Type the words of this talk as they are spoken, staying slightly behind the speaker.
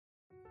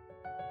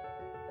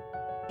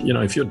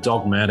if you're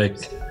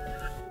dogmatic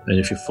and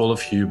if you're full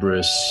of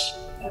hubris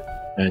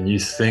and you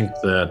think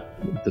that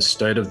the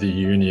State of the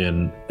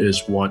Union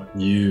is what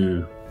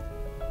you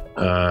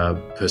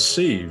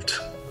perceived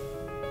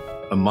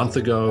a month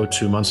ago,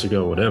 2 months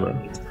ago, whatever,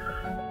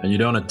 and you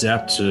don't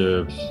adapt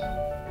to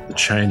the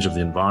change of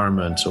the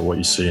environment or what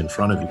you see in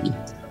front of you,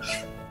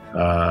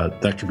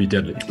 that could be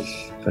deadly.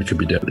 That could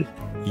be deadly.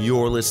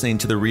 You're listening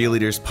to the Real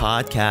Leaders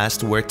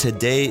Podcast, where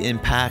today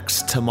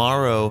impacts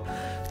tomorrow.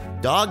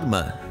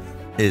 Dogma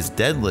is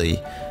deadly,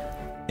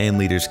 and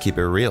leaders keep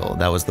it real.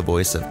 That was the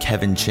voice of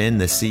Kevin Chin,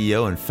 the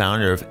CEO and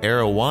founder of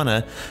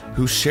Arowana,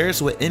 who shares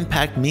what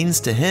impact means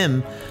to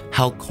him,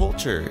 how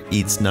culture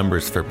eats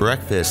numbers for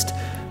breakfast,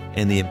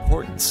 and the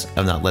importance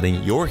of not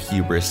letting your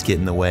hubris get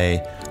in the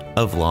way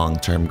of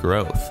long-term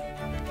growth.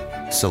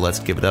 So let's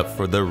give it up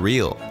for the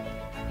real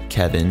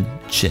Kevin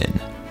Chin.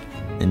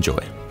 Enjoy.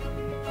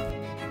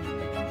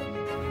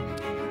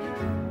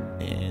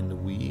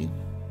 And we'll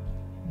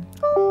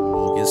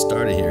get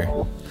started here.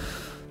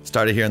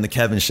 Started here on the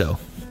Kevin Show.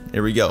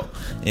 Here we go.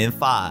 In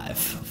 5,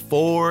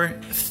 4,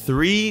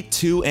 3,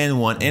 2,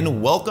 and 1.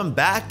 And welcome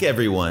back,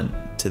 everyone,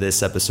 to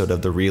this episode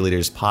of the Real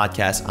Leaders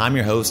Podcast. I'm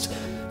your host,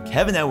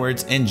 Kevin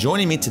Edwards, and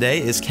joining me today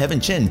is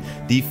Kevin Chin,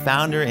 the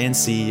founder and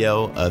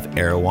CEO of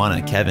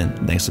Arowana. Kevin,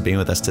 thanks for being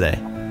with us today.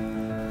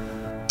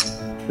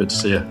 Good to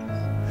see you.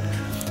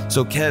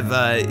 So,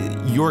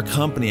 Kev, your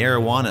company,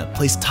 Arowana,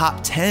 placed top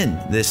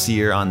 10 this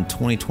year on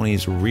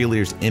 2020's Real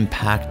Leaders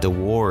Impact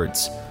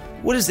Awards.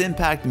 What does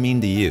impact mean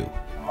to you?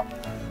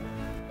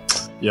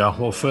 Yeah,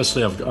 well,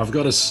 firstly, I've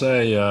got to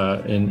say,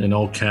 in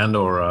all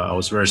candor, I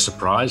was very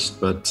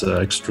surprised, but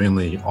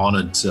extremely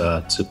honored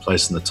to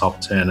place in the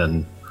top 10.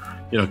 And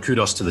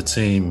kudos to the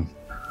team,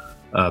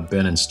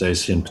 Ben and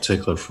Stacey in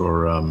particular,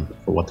 for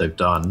what they've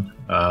done.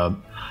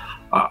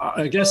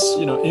 I guess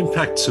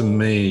impact to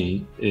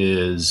me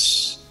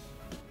is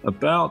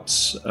about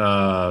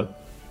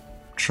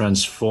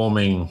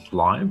transforming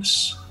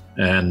lives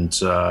and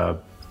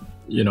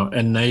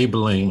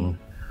enabling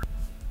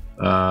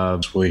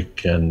this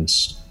week, and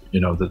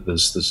that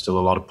there's still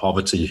a lot of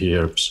poverty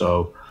here.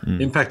 So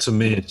impact to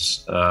me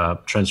is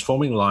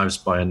transforming lives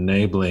by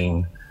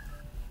enabling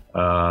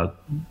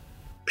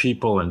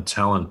people and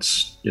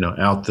talent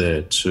out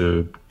there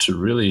to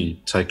really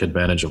take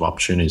advantage of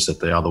opportunities that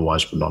they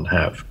otherwise would not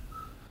have.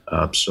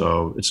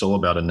 So it's all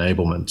about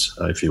enablement,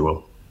 if you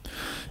will.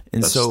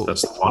 And that's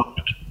the one.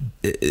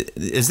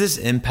 Is this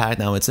impact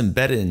now? It's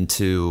embedded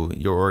into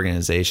your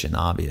organization,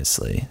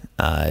 obviously.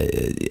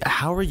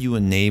 How are you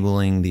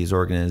enabling these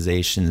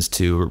organizations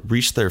to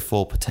reach their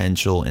full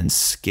potential and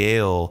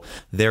scale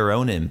their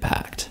own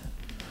impact?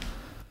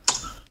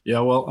 Yeah,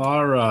 well,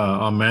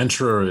 our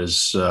mantra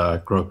is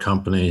grow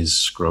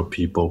companies, grow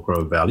people,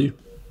 grow value.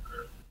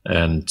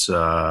 And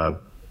I've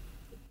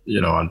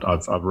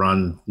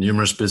run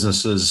numerous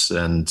businesses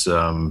and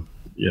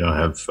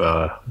have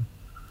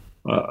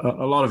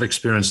a lot of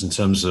experience in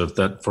terms of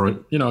that. For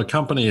a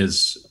company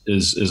is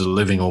a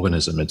living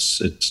organism.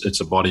 It's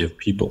a body of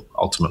people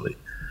ultimately,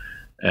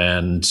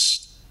 and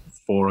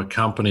for a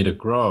company to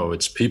grow,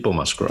 its people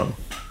must grow.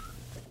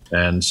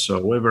 And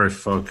so we're very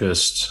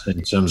focused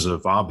in terms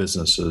of our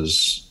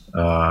businesses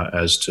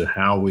as to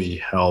how we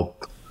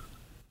help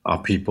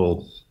our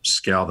people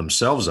scale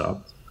themselves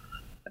up,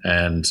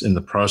 and in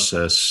the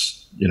process,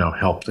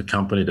 help the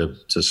company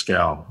to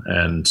scale.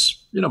 And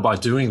by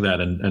doing that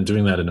and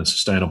doing that in a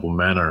sustainable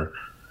manner,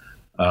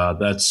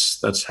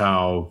 that's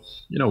how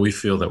we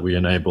feel that we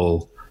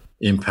enable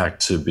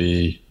impact to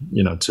be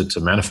to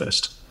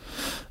manifest.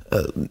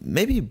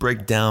 Maybe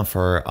break down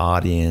for our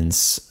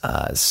audience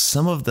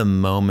some of the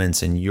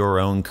moments in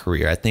your own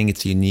career. I think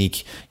it's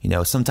unique.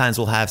 Sometimes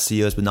we'll have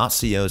CEOs, but not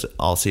CEOs.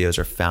 All CEOs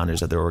are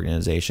founders of their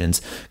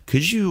organizations.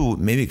 Could you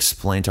maybe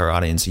explain to our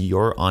audience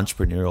your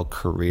entrepreneurial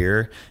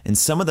career and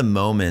some of the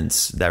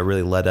moments that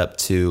really led up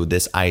to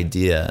this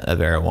idea of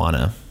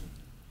Arowana?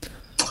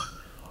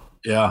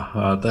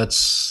 Yeah,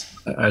 that's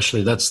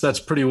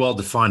pretty well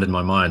defined in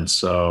my mind.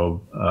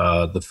 So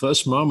the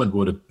first moment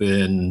would have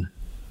been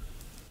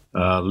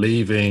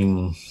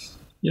leaving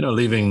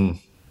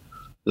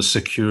the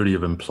security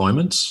of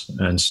employment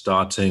and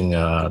starting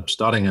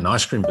an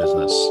ice cream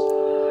business,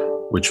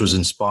 which was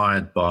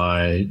inspired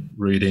by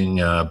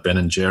reading Ben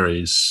and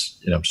Jerry's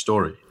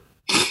story.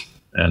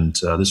 And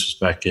this was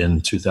back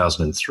in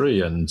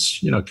 2003. And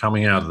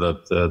coming out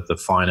of the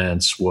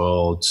finance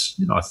world,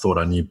 I thought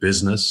I knew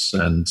business,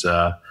 and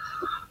I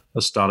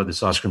started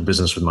this ice cream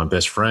business with my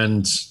best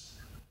friend.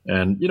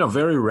 And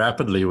very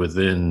rapidly,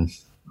 within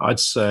I'd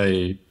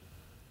say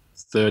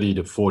 30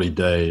 to 40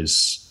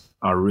 days,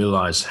 I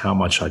realized how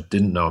much I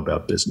didn't know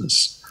about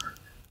business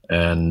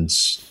and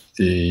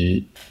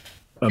the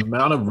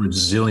amount of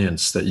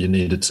resilience that you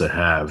need to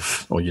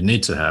have,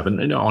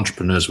 and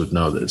entrepreneurs would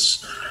know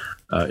this,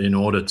 in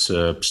order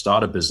to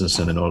start a business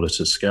and in order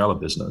to scale a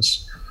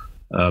business,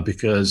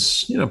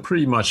 because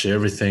pretty much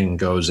everything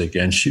goes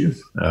against you,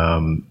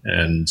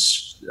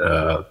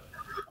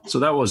 so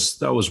that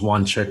was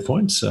one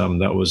checkpoint.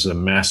 That was a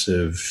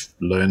massive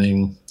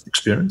learning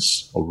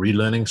experience or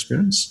relearning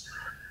experience.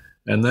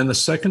 And then the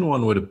second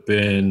one would have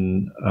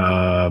been,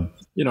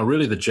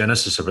 really the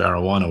genesis of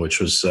Arowana, which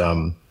was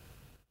an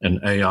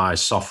AI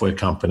software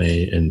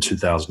company in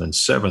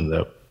 2007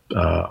 that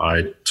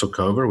I took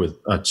over with.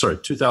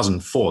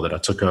 2004 that I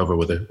took over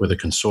with a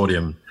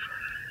consortium.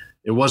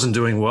 It wasn't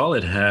doing well.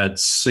 It had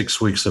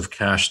 6 weeks of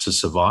cash to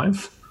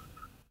survive.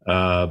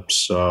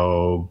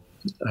 So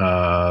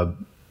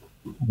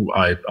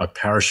I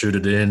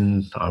parachuted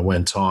in. I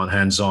went on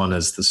hands-on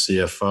as the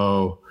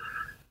CFO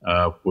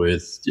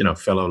with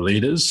fellow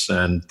leaders,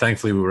 and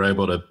thankfully we were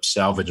able to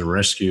salvage and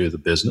rescue the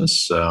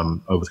business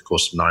over the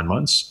course of 9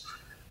 months.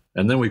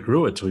 And then we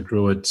grew it. We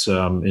grew it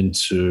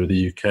into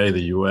the UK,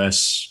 the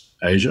US,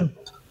 Asia,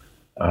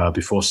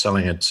 before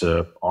selling it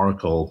to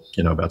Oracle.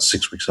 About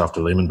 6 weeks after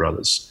Lehman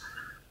Brothers.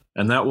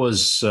 And that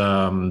was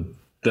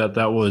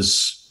that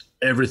was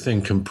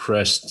everything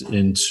compressed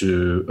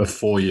into a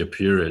 4-year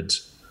period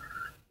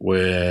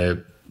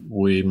where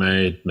we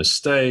made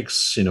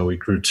mistakes. We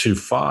grew too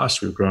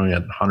fast. We were growing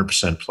at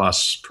 100%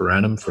 plus per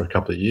annum for a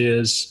couple of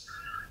years.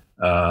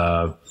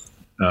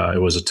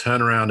 It was a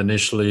turnaround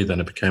initially, then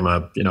it became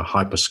a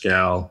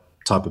hyperscale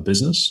type of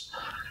business.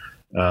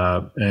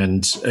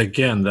 And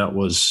again, that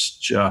was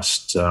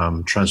just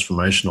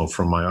transformational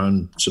from my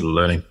own sort of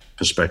learning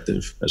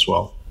perspective as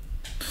well.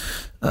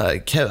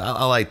 Kev,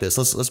 I like this.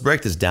 Let's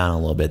break this down a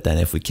little bit then,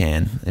 if we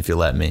can, if you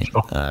let me.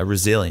 Sure.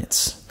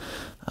 Resilience.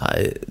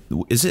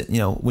 Is it,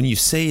 when you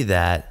say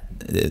that,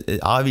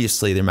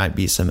 obviously there might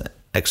be some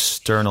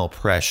external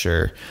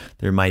pressure.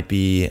 There might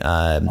be,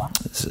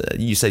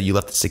 you said you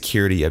left the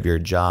security of your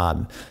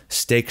job.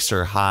 Stakes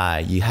are high.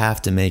 You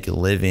have to make a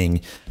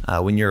living.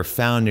 When you're a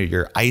founder,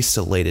 you're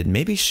isolated.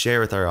 Maybe share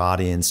with our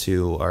audience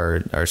who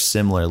are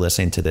similar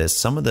listening to this,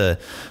 some of the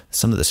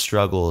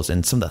struggles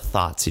and some of the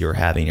thoughts you were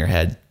having in your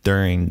head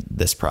during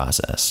this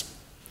process.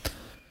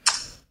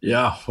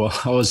 Yeah, well,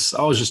 I was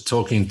just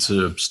talking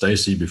to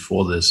Stacey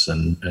before this,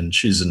 and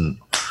she's an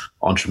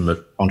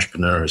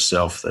entrepreneur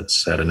herself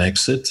that's had an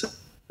exit,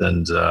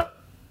 and I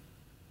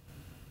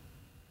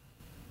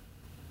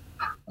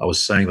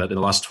was saying that in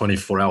the last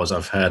 24 hours,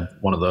 I've had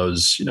one of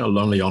those,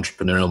 lonely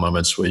entrepreneurial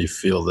moments where you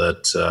feel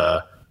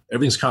that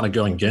everything's kind of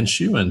going against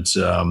you, and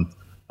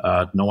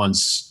no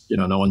one's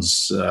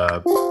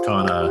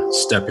kind of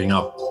stepping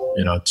up,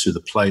 to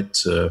the plate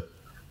to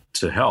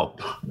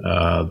help.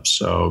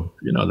 So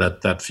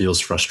that feels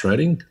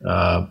frustrating.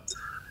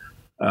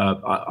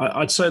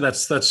 I'd say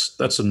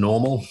that's a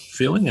normal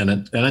feeling,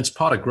 and it's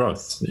part of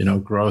growth.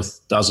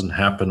 Growth doesn't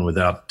happen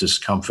without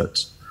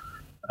discomfort.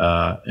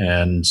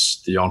 And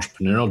the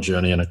entrepreneurial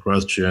journey and a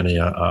growth journey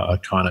are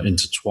kind of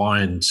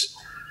intertwined.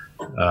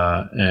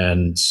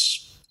 And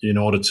in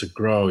order to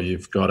grow,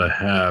 you've got to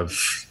have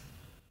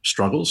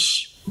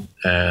struggles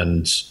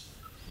and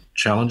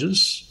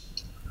challenges.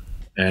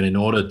 And in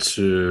order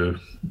to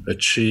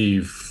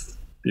achieve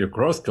your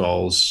growth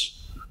goals,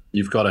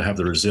 you've got to have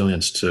the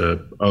resilience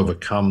to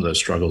overcome those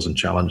struggles and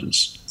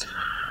challenges.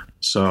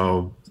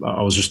 So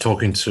I was just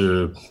talking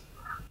to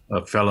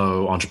a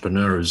fellow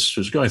entrepreneur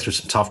who's going through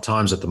some tough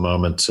times at the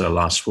moment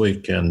last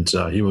week, and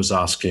he was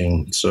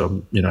asking,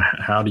 so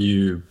how do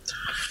you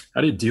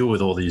deal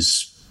with all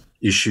these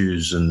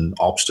issues and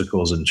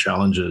obstacles and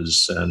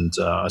challenges? And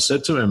I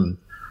said to him,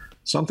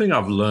 something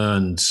I've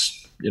learned,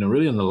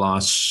 really in the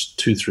last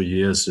 2-3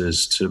 years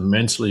is to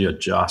mentally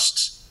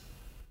adjust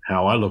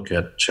how I look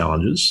at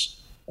challenges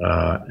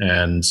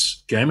and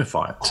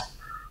gamify it.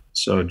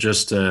 So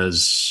just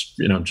as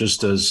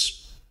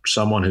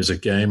someone who's a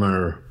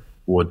gamer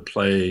would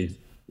play,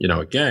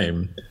 a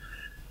game,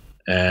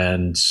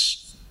 and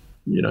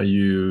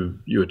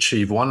you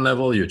achieve one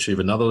level, you achieve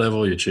another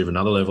level, you achieve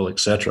another level,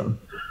 etc.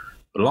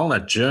 But along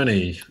that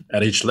journey,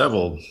 at each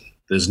level,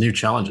 there's new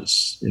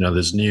challenges.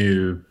 There's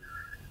new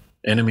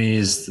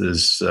enemies,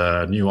 there's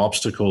new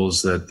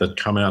obstacles that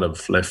come out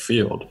of left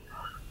field.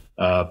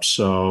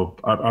 So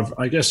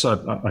I guess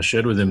I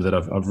shared with him that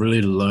I've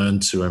really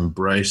learned to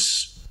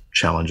embrace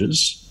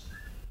challenges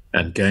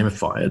and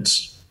gamify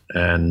it,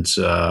 and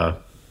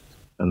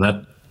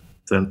that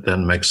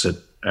then makes it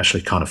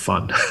actually kind of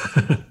fun.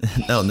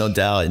 No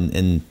doubt.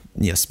 And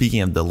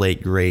speaking of the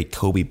late great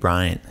Kobe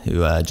Bryant,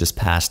 who just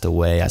passed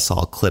away, I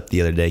saw a clip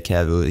the other day,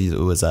 Kev.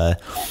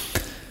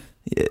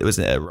 It was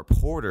a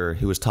reporter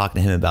who was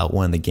talking to him about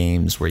one of the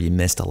games where he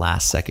missed a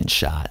last second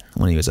shot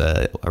when he was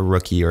a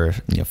rookie or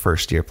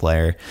first year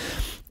player.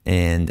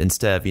 And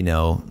instead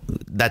of,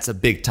 that's a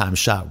big time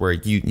shot where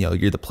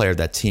you're the player of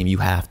that team, you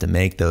have to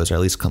make those or at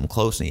least come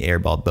close, and he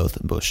airballed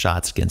both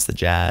shots against the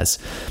Jazz.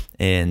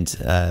 And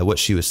what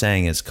she was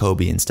saying is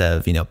Kobe,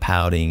 instead of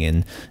pouting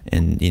and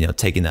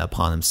taking that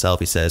upon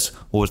himself, he says,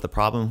 what was the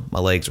problem? My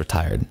legs were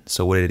tired.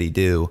 So what did he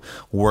do?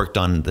 Worked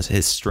on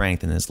his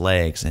strength in his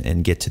legs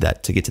and get to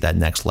that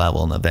next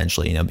level, and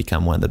eventually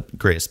become one of the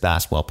greatest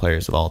basketball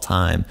players of all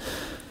time.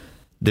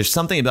 There's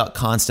something about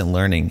constant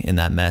learning in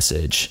that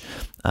message.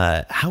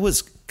 How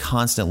is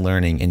constant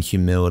learning and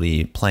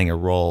humility playing a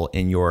role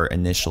in your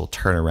initial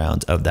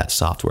turnaround of that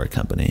software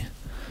company?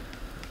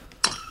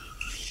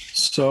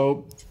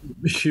 So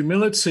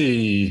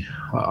Humility,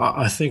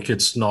 I think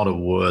it's not a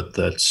word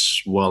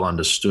that's well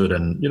understood.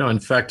 And, in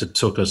fact, it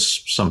took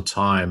us some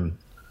time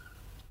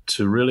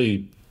to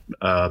really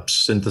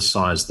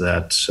synthesize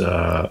that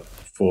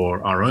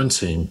for our own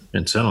team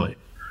internally.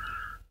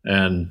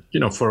 And,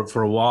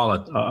 for a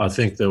while, I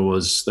think there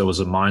was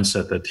a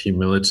mindset that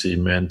humility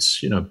meant,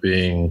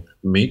 being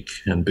meek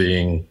and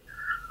being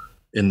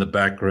in the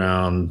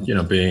background,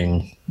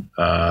 being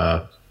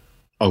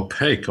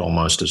opaque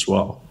almost as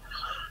well.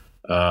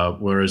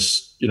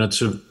 Whereas,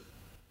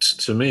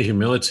 to me,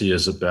 humility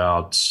is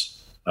about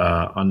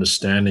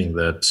understanding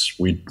that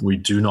we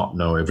do not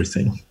know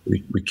everything.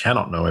 We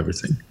cannot know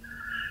everything.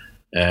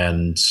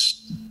 And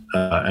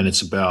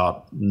it's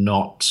about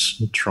not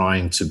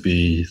trying to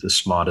be the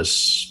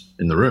smartest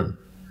in the room.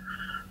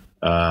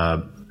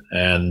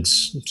 And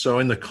so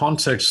in the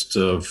context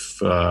of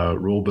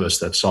Ruleburst,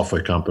 that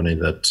software company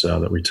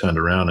that we turned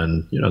around,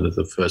 and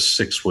the first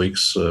 6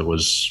 weeks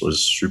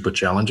was super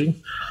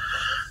challenging.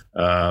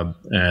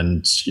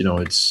 And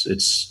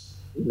it's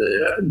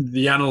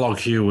the analog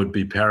here would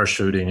be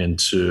parachuting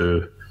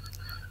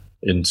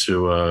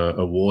into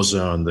a war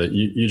zone that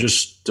you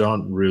just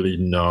don't really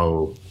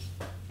know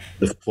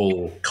the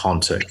full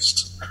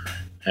context,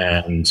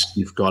 and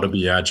you've got to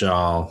be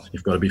agile,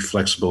 you've got to be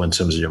flexible in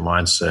terms of your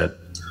mindset.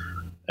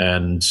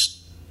 And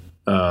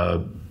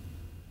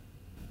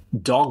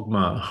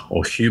dogma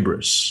or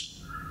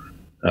hubris,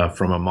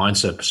 from a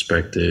mindset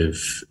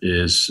perspective,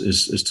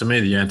 is to me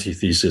the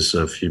antithesis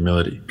of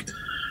humility.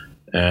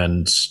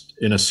 And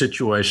in a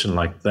situation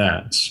like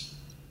that,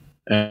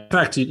 in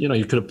fact,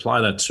 you could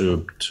apply that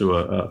to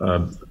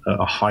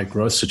a high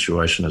growth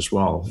situation as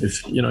well.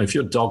 If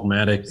you're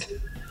dogmatic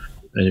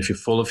and if you're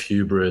full of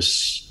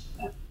hubris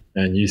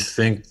and you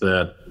think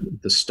that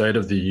the State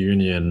of the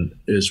Union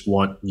is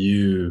what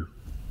you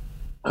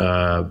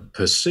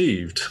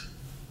perceived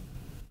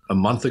a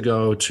month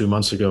ago, 2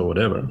 months ago,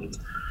 whatever,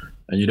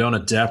 and you don't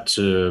adapt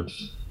to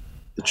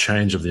the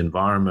change of the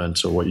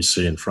environment or what you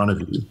see in front of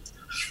you,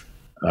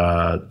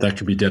 that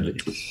could be deadly.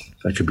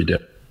 That could be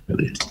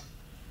deadly.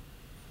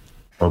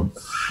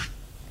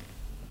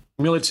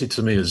 Humility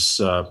to me is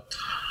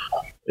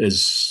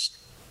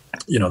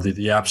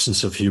the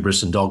absence of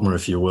hubris and dogma,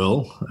 if you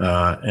will,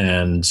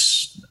 and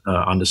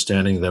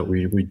understanding that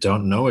we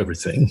don't know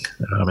everything,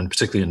 and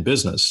particularly in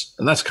business.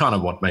 And that's kind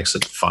of what makes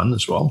it fun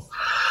as well,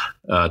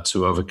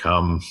 to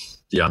overcome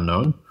the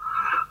unknown.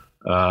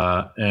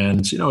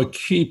 And a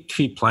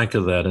key plank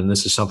of that, and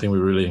this is something we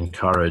really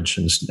encourage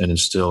and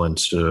instill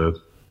into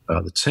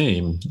the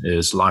team,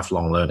 is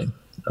lifelong learning.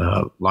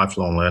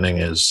 Lifelong learning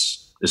is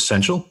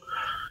essential,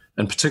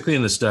 and particularly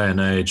in this day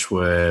and age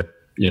where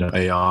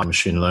AI and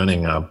machine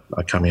learning are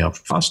coming up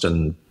fast,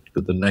 and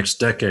the next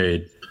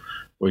decade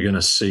we're going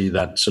to see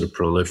that sort of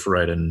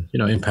proliferate and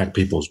impact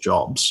people's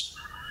jobs.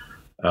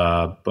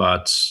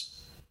 But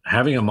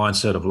having a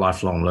mindset of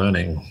lifelong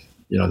learning,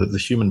 that the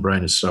human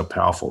brain is so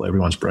powerful,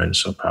 everyone's brain is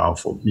so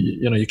powerful.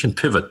 You can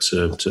pivot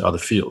to other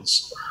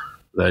fields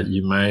that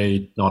you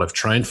may not have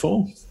trained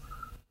for,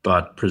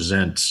 but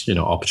present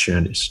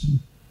opportunities.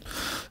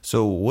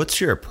 So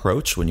what's your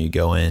approach when you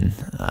go in?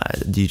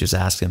 Do you just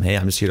ask them, hey,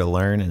 I'm just here to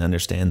learn and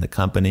understand the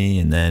company,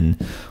 and then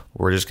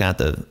we're just going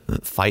to have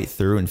to fight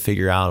through and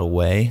figure out a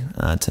way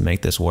to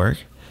make this work?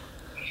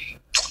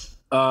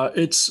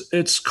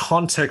 It's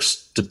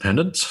context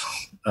dependent.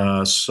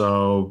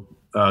 So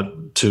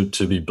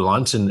to be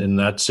blunt, in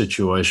that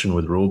situation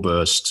with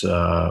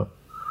Ruleburst,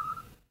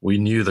 we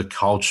knew the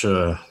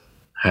culture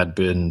had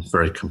been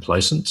very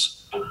complacent.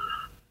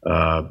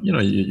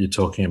 You're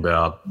talking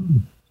about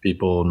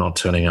people not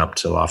turning up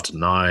till after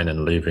 9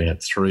 and leaving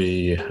at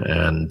 3.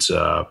 And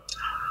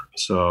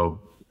so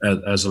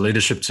as a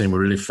leadership team, we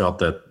really felt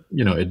that,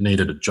 it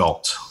needed a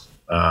jolt.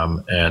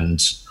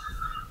 And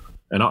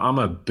I'm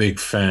a big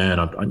fan.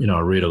 I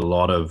read a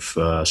lot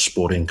of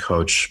sporting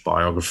coach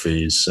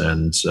biographies,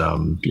 and,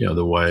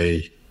 the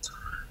way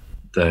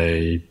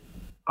they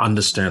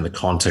understand the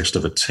context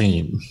of a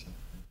team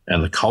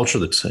and the culture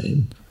of the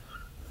team.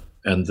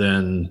 And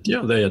then,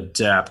 they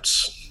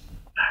adapt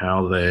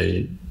how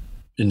they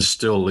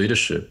instill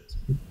leadership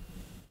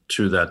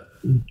to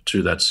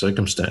that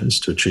circumstance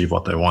to achieve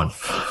what they want.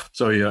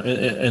 So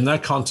in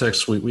that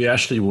context, we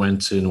actually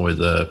went in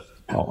with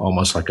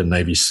almost like a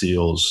Navy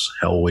SEALs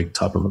Hell Week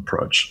type of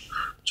approach,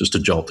 just to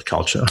jolt the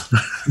culture.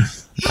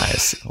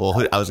 Nice.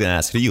 Well, I was going to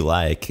ask, who do you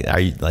like?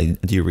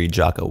 Do you read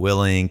Jocko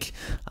Willink?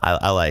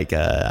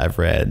 I've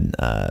read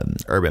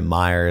Urban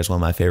Meyer is one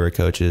of my favorite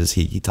coaches.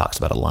 He talks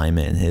about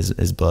alignment in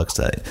his books.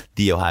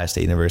 The Ohio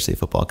State University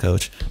football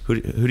coach. Who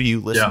do you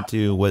listen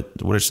to? What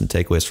are some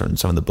takeaways from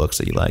some of the books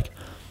that you like?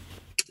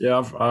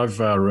 Yeah, I've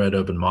read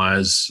Urban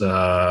Meyer's.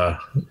 I'm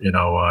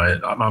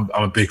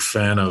a big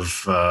fan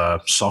of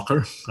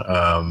soccer.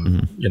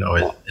 In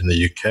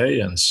the UK,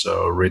 and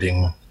so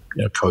reading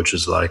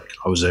coaches like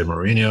Jose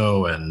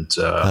Mourinho and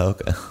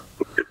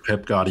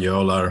Pep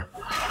Guardiola,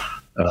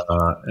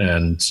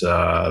 and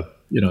to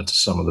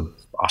some of the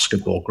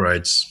basketball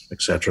greats,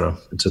 etc.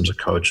 in terms of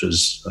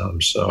coaches.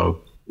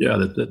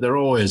 They're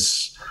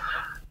always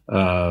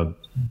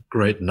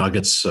great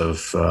nuggets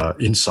of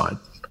insight.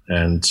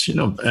 And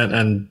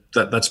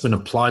that's been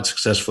applied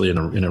successfully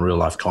in a real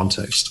life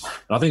context.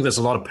 And I think there's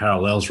a lot of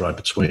parallels, right,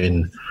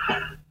 between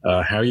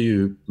how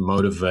you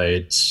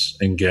motivate,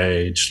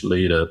 engage,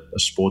 lead a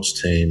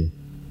sports team,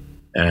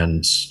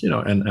 and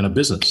a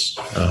business,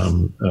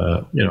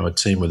 a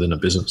team within a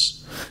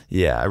business.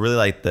 Yeah, I really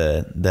like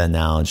the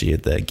analogy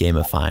of the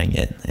gamifying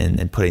it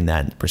and putting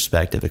that in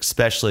perspective,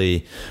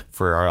 especially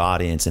for our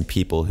audience and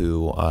people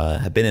who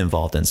have been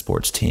involved in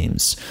sports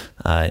teams,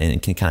 and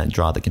can kind of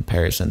draw the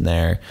comparison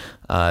there.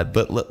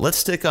 But let's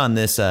stick on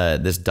this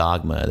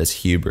dogma, this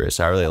hubris.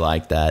 I really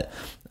like that.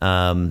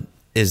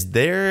 Is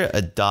there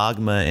a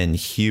dogma and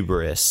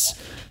hubris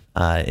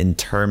in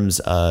terms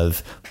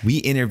of, we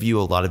interview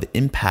a lot of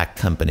impact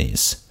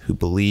companies who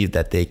believe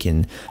that they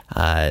can,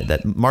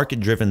 that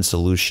market-driven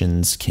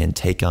solutions can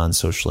take on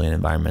socially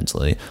and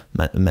environmentally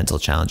mental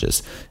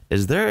challenges.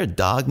 Is there a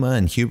dogma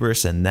and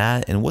hubris in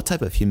that? And what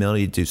type of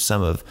humility do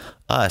some of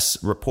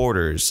us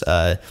reporters,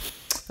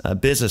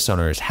 business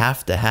owners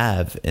have to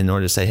have in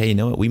order to say, hey, you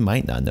know what, we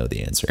might not know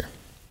the answer?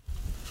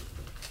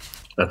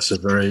 That's a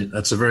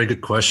very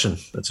good question.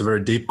 That's a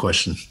very deep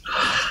question.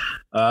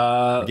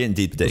 We're getting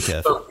deep today,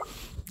 Kev.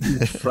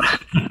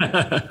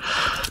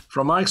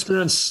 From my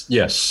experience,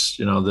 yes,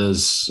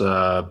 there's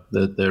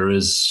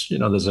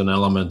there's an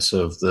element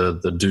of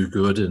the do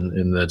good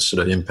in that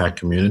sort of impact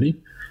community,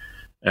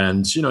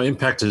 and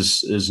impact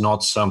is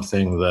not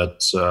something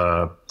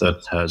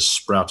that has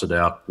sprouted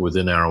out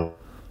within the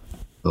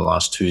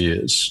last 2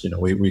 years.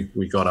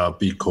 We got our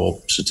B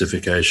Corp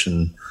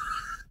certification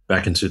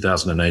back in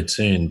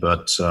 2018,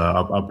 but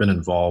I've been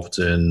involved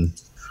in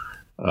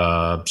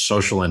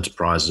social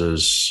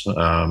enterprises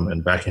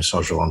and backing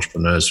social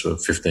entrepreneurs for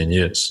 15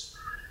 years.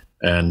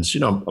 And,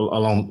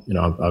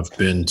 I've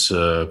been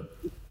to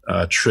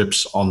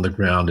trips on the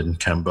ground in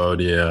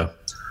Cambodia,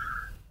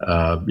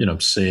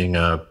 seeing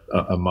a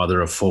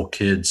mother of 4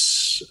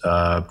 kids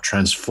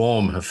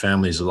transform her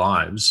family's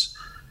lives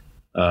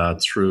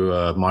through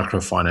a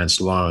microfinance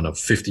loan of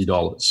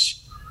 $50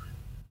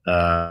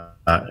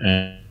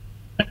 and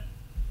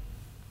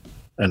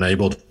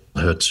enabled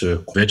her to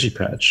Veggie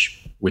Patch,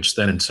 which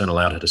then in turn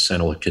allowed her to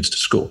send all her kids to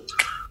school.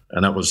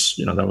 And that was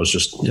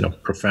just,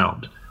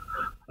 profound.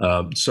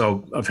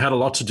 So I've had a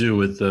lot to do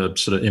with the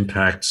sort of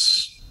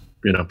impacts,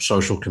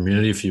 social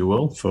community, if you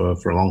will,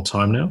 for a long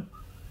time now.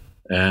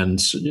 And,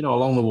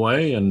 along the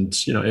way, and,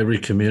 every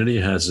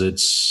community has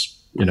its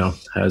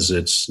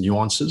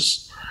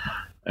nuances.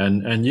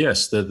 And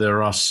yes,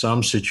 there are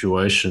some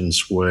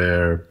situations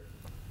where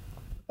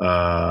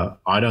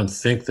I don't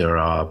think there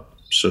are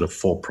sort of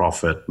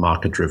for-profit,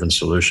 market-driven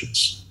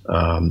solutions.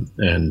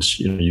 And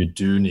you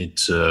do need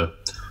to,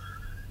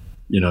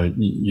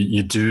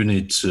 you do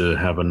need to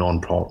have a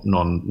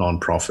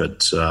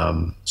non-profit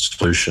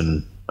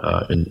solution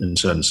in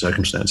certain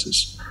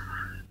circumstances.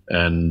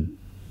 And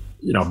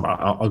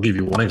I'll give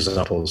you one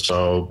example.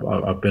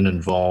 So I've been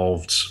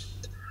involved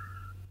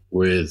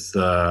with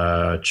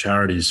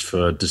charities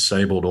for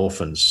disabled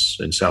orphans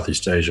in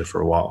Southeast Asia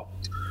for a while,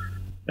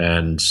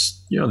 and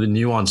the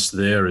nuance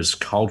there is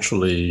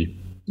culturally.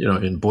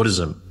 In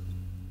Buddhism,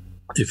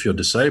 if you're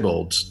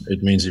disabled,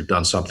 it means you've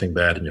done something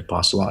bad in your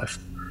past life.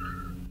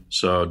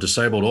 So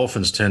disabled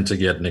orphans tend to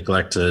get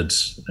neglected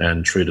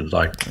and treated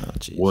like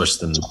worse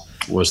than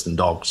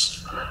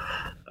dogs.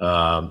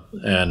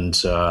 And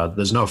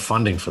there's no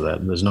funding for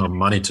that. There's no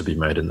money to be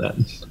made in that.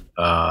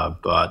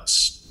 But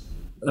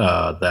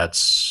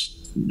that's,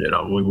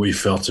 we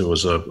felt it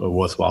was a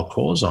worthwhile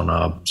cause on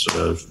our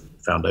sort of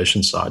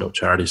foundation side or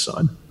charity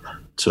side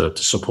to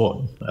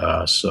support.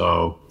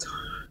 So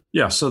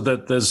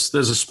that there's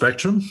a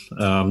spectrum.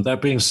 That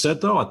being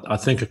said, though, I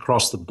think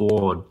across the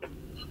board,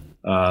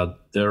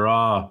 there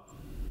are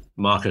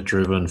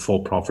market-driven,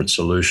 for-profit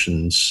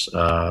solutions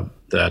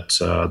that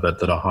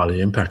are highly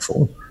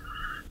impactful.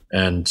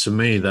 And to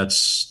me, that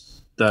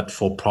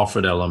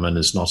for-profit element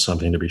is not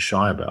something to be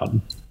shy about.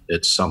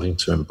 It's something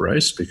to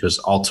embrace, because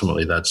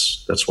ultimately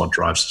that's what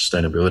drives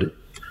sustainability.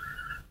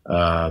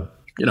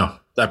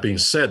 That being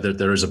said, that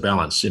there is a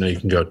balance. You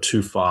can go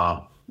too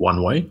far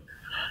one way.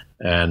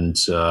 And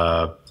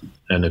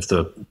if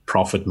the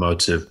profit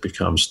motive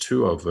becomes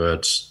too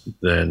overt,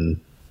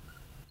 then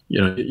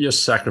you're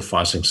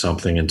sacrificing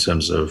something in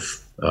terms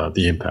of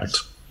the impact.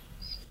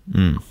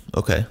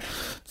 Okay,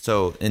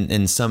 so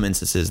in some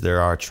instances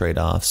there are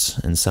trade-offs.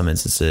 In some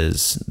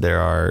instances there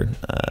are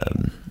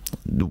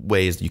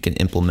ways you can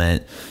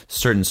implement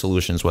certain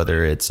solutions,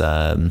 whether it's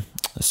a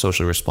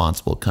socially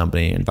responsible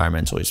company,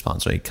 environmentally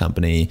responsible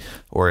company,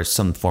 or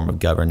some form of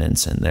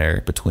governance in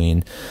there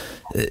between.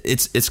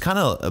 It's kind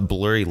of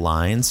blurry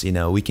lines.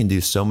 We can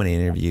do so many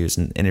interviews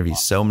and interview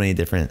so many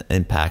different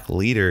impact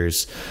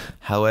leaders.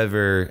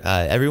 However,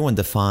 everyone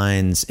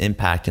defines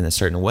impact in a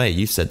certain way.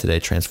 You said today,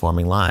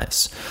 transforming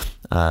lives,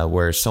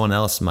 where someone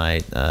else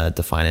might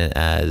define it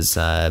as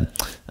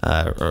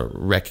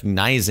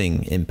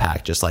recognizing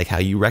impact, just like how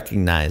you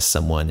recognize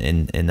someone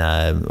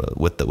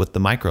with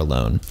the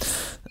microloan.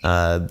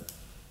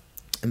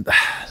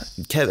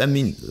 Kev, I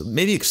mean,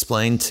 maybe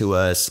explain to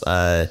us,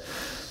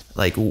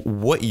 like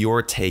what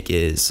your take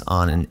is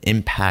on an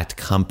impact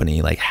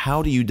company. Like,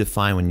 how do you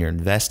define when you're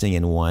investing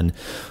in one,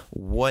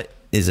 what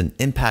is an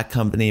impact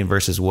company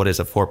versus what is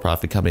a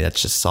for-profit company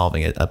that's just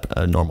solving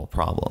a normal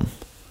problem?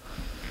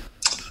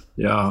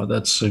 Yeah,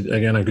 that's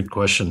again a good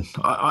question.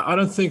 I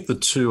don't think the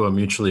two are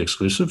mutually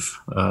exclusive.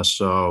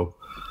 So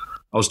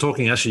I was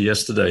talking actually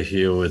yesterday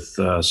here with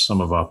some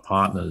of our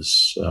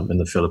partners in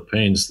the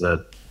Philippines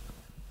that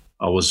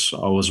I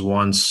was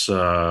once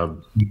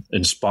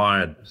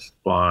inspired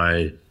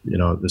by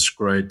this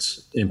great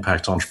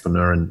impact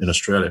entrepreneur in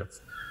Australia,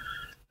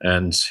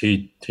 and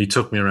he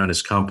took me around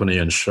his company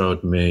and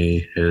showed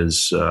me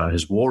his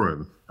war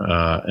room,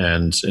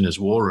 and in his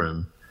war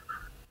room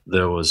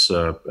there was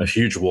a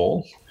huge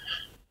wall,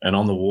 and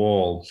on the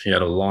wall he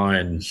had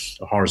a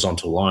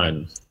horizontal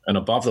line, and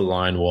above the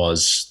line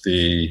was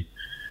the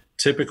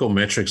typical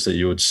metrics that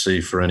you would see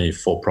for any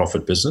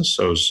for-profit business.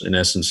 So it was in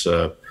essence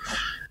a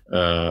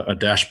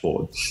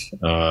dashboard,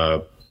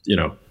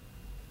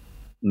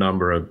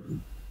 number of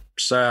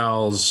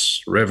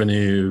sales,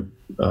 revenue,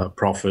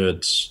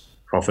 profit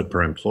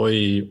per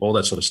employee, all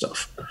that sort of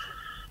stuff.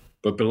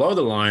 But below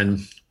the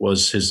line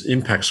was his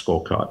impact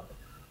scorecard.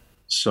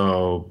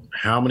 So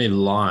how many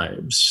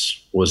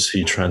lives was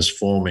he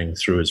transforming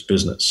through his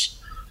business?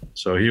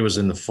 So he was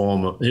in the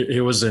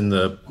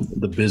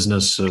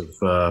business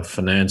of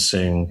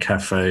financing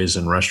cafes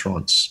and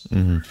restaurants,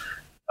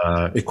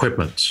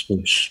 equipment,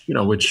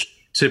 which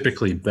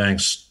typically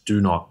banks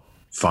do not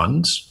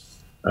fund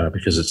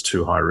because it's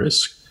too high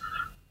risk.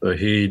 But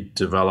he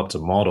developed a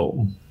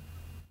model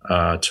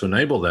to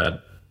enable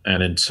that,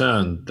 and in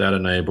turn, that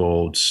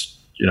enabled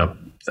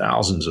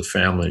thousands of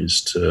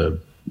families to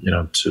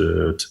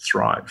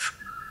thrive.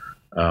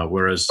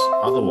 Whereas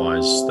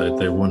otherwise,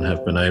 they wouldn't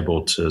have been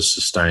able to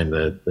sustain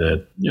their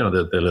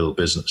little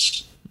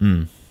business.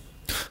 Mm.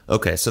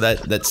 Okay, so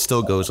that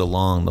still goes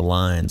along the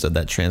lines of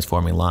that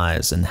transforming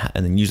lives and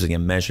then using a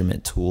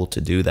measurement tool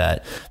to do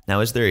that. Now,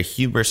 is there a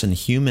hubris in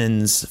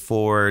humans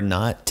for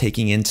not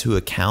taking into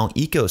account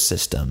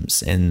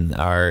ecosystems and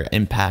our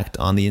impact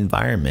on the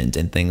environment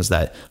and things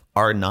that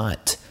are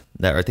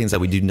things that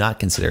we do not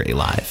consider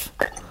alive?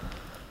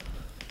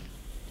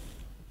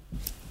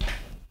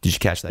 Did you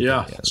catch that?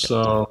 Yeah.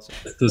 So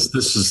this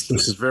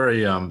is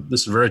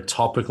very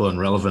topical and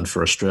relevant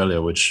for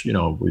Australia, which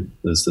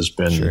there's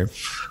been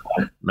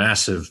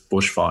massive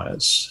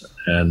bushfires,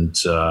 and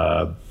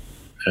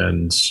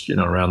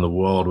around the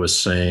world we're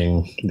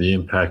seeing the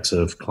impact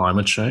of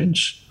climate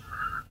change.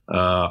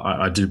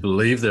 I do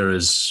believe there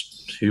is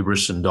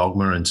hubris and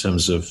dogma in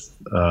terms of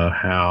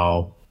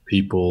how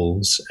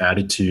people's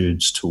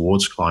attitudes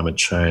towards climate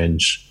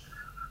change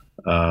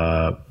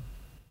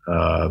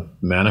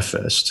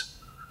manifest.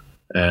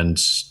 And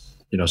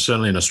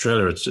certainly in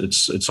Australia,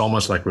 it's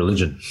almost like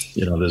religion.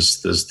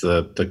 There's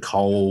the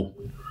coal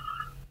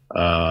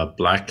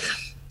black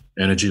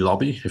energy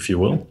lobby, if you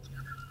will,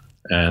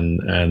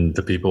 and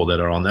the people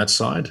that are on that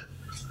side,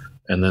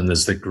 and then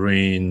there's the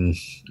green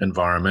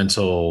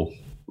environmental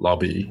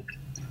lobby,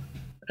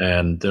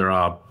 and there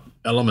are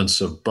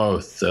elements of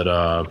both that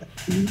are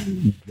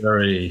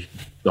very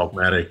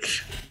dogmatic.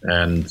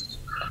 And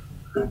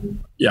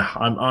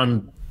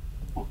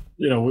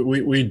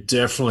we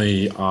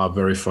definitely are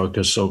very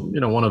focused. So,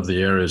 one of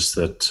the areas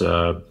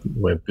that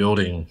we're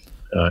building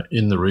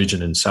in the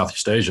region in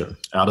Southeast Asia,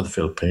 out of the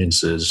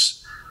Philippines,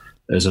 is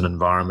an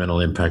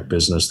environmental impact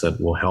business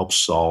that will help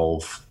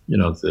solve,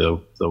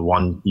 the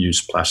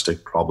one-use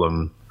plastic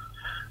problem.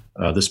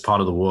 This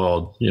part of the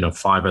world,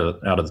 5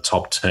 out of the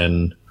top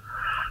 10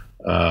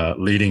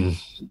 leading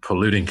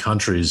polluting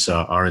countries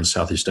are in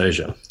Southeast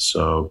Asia.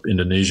 So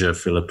Indonesia,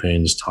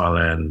 Philippines,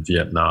 Thailand,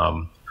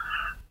 Vietnam.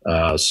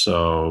 It's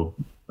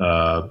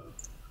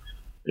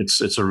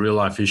a real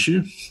life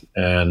issue,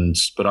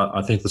 but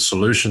I think the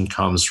solution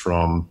comes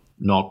from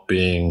not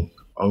being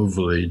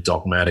overly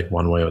dogmatic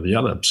one way or the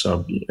other.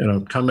 So,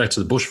 come back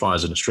to the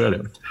bushfires in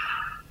Australia.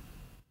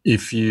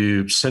 If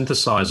you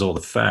synthesize all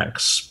the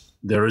facts,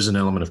 there is an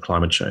element of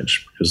climate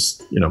change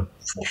because,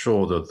 for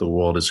sure that the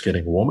world is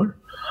getting warmer.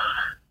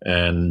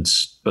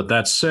 But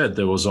that said,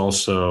 there was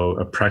also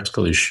a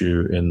practical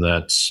issue in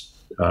that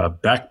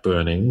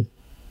backburning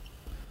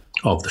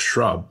of the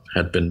shrub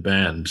had been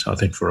banned, I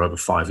think, for over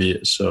 5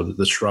 years. So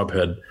the shrub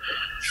had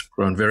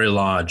grown very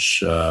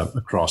large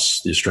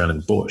across the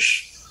Australian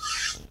bush.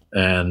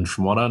 And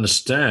from what I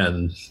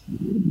understand,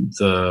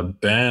 the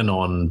ban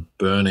on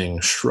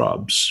burning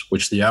shrubs,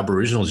 which the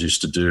Aboriginals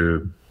used to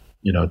do,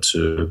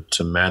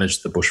 to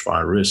manage the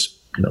bushfire risk,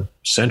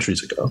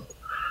 centuries ago,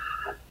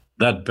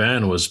 that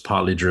ban was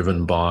partly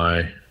driven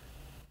by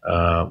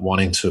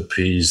wanting to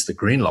appease the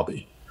green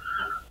lobby.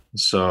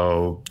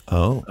 So,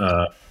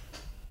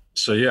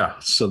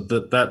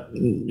 that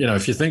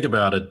if you think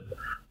about it,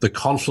 the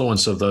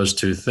confluence of those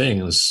two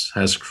things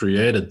has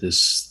created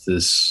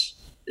this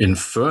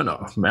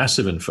inferno,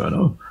 massive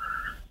inferno,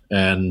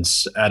 and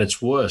at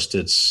its worst,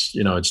 it's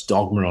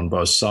dogma on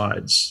both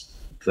sides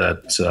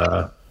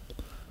that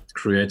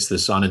creates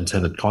this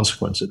unintended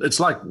consequence. It's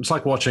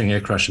like watching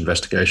air crash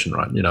investigation,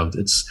 right?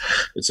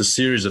 It's a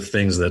series of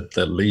things that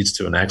leads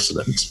to an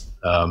accident.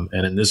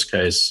 And in this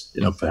case,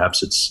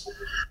 perhaps it's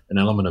an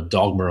element of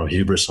dogma or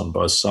hubris on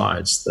both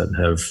sides that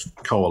have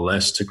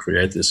coalesced to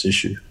create this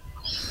issue.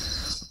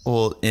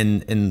 Well,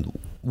 in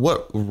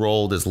what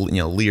role does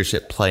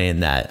leadership play in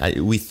that?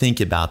 We think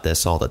about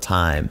this all the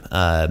time,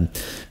 and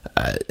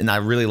I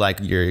really like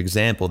your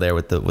example there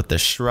with the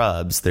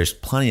shrubs. There's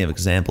plenty of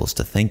examples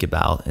to think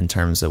about in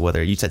terms of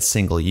whether you said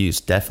single use.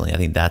 Definitely, I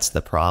think that's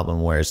the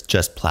problem. Whereas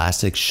just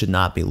plastic should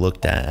not be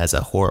looked at as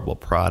a horrible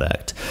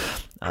product.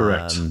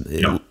 Correct.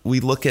 We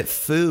look at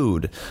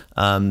food,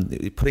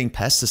 putting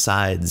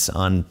pesticides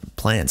on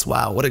plants.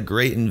 Wow, what a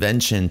great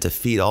invention to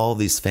feed all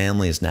these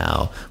families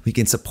now. We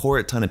can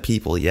support a ton of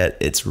people, yet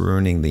it's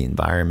ruining the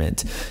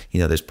environment.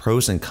 There's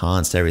pros and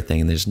cons to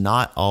everything, and there's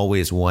not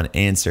always one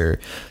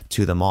answer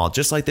to them all.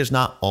 Just like there's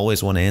not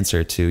always one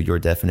answer to your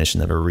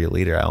definition of a real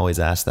leader. I always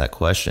ask that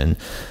question.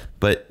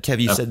 But Kev,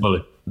 you said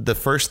the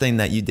first thing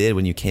that you did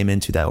when you came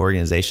into that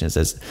organization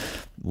is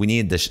we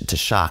needed to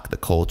shock the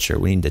culture.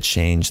 We need to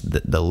change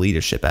the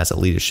leadership as a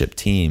leadership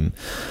team.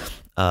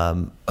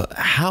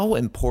 How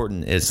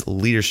important is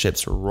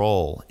leadership's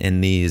role in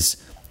these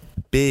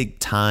big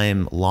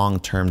time,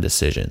 long-term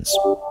decisions?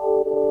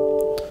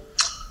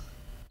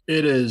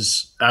 It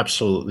is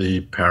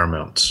absolutely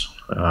paramount.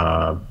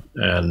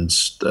 And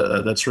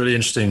that's really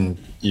interesting.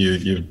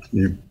 You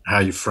how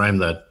you frame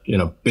that,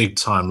 big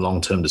time,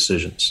 long-term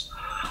decisions.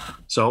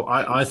 So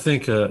I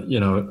think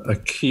a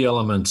key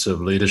element of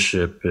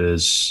leadership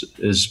is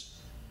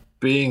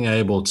being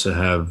able to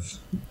have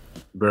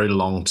very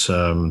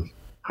long-term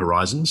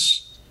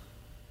horizons,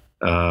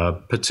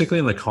 particularly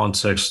in the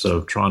context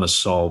of trying to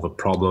solve a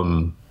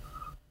problem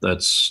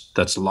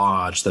that's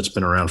large, that's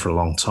been around for a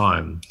long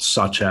time,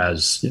 such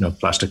as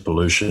plastic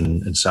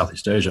pollution in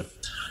Southeast Asia,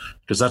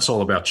 because that's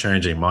all about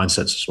changing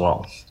mindsets as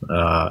well.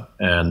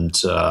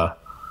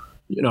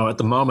 At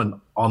the moment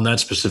on that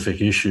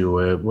specific issue,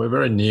 we're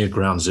very near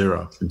ground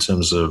zero in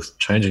terms of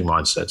changing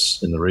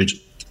mindsets in the region.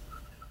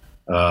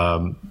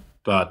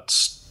 But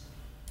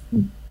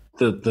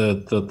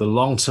the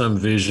long-term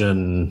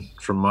vision,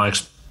 from my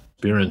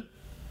experience,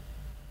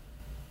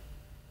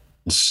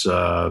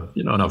 of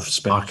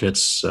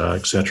markets,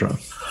 etc.,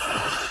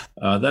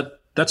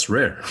 that's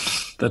rare.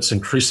 That's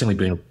increasingly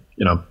being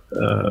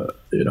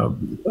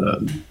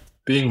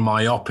being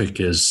myopic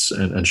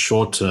and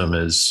short-term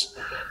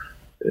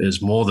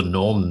is more the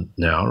norm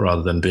now,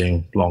 rather than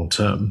being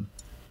long-term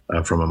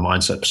from a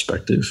mindset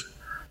perspective.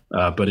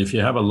 But if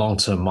you have a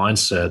long-term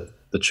mindset,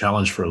 the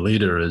challenge for a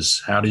leader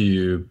is how do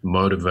you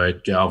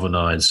motivate,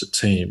 galvanize a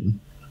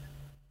team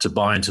to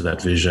buy into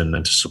that vision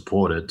and to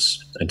support it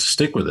and to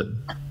stick with it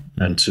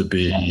and to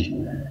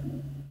be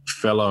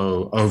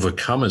fellow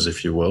overcomers,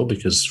 if you will,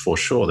 because for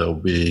sure there will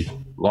be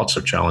lots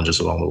of challenges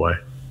along the way.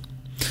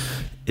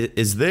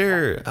 Is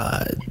there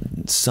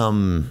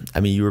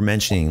you were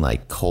mentioning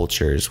like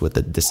cultures with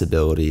the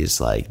disabilities,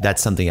 like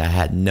that's something I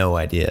had no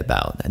idea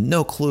about. I had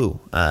no clue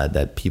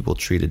that people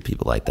treated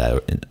people like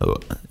that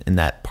in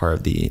that part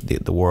of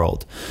the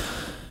world.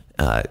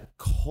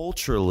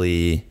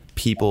 Culturally,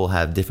 people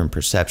have different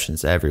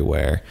perceptions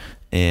everywhere.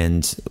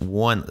 And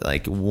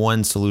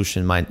one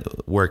solution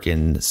might work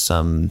in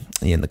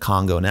the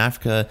Congo in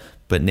Africa,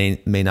 but may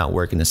not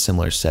work in a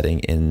similar setting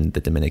in the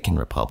Dominican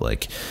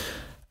Republic.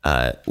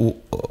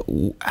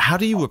 How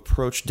do you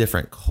approach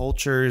different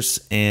cultures,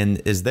 and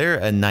is there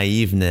a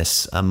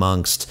naiveness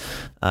amongst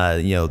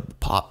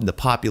the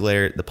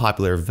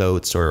popular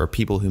votes or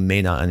people who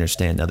may not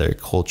understand other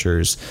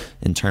cultures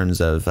in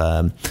terms of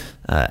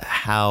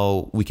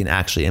how we can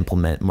actually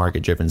implement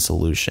market-driven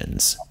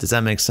solutions? Does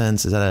that make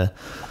sense? I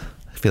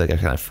feel like I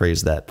kind of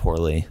phrased that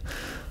poorly.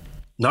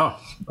 No,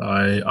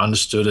 I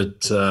understood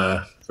it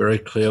very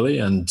clearly,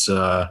 and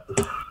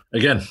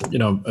again,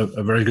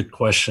 a very good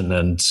question.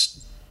 And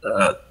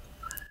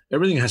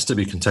everything has to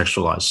be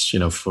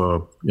contextualized,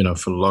 for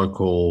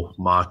local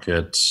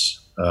market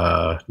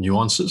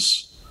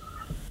nuances.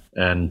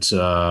 And,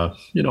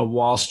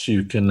 whilst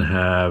you can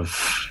have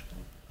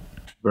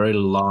very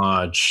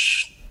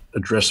large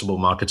addressable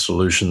market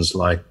solutions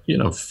like,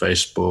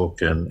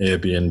 Facebook and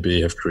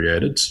Airbnb have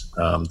created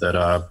that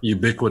are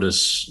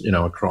ubiquitous,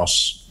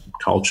 across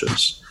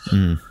cultures.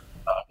 Mm.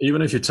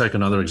 Even if you take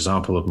another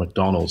example of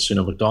McDonald's,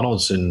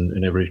 McDonald's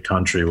in every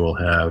country will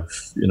have,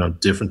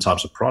 different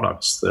types of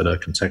products that are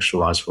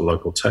contextualized for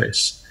local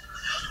tastes.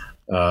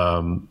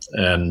 So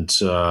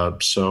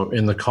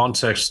in the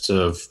context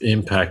of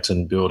impact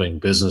and building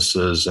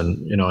businesses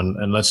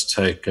and let's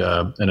take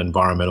an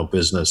environmental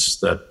business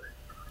that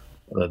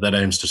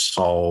aims to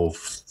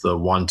solve the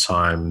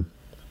one-time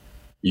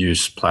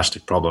use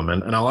plastic problem.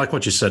 And I like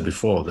what you said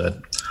before,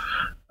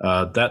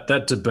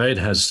 that debate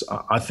has,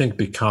 I think,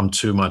 become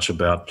too much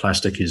about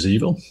plastic is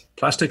evil.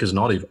 Plastic is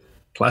not evil.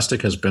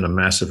 Plastic has been a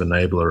massive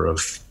enabler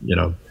of,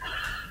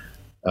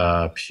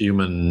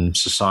 human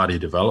society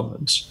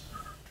development.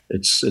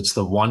 It's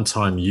the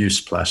one-time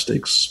use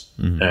plastics,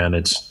 and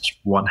it's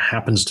what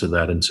happens to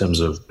that in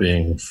terms of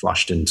being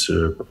flushed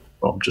into,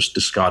 or just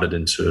discarded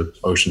into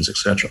oceans,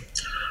 etc.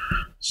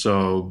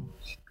 So,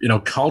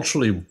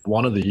 culturally,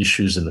 one of the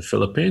issues in the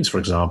Philippines, for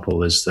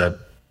example, is that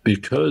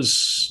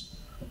because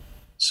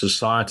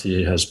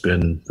society has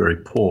been very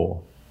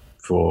poor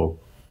for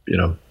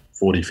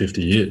 40,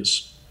 50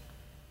 years,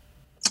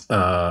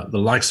 the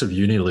likes of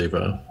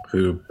Unilever,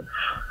 who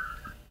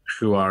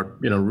are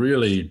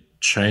really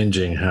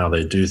changing how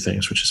they do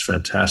things, which is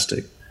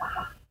fantastic,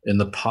 in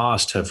the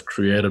past have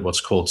created what's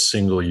called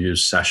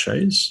single-use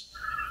sachets,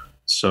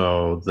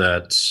 so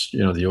that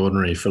the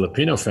ordinary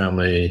Filipino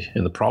family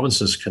in the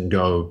provinces can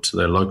go to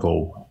their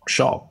local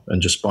shop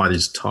and just buy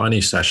these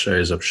tiny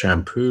sachets of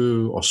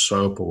shampoo or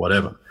soap or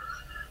whatever,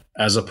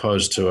 as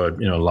opposed to a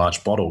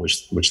large bottle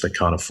which they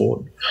can't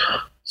afford.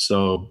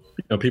 So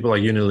people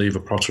like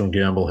Unilever, Procter &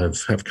 Gamble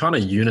have kind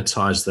of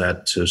unitized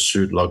that to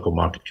suit local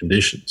market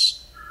conditions.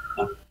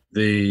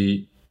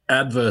 The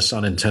adverse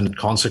unintended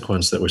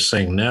consequence that we're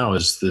seeing now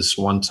is this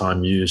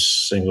one-time use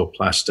single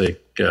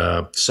plastic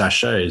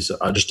sachets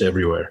are just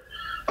everywhere,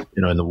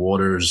 in the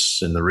waters,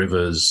 in the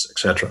rivers,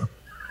 etc.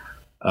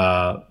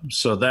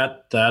 So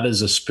that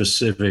is a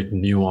specific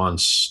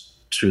nuance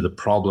to the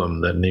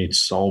problem that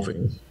needs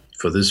solving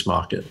for this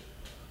market.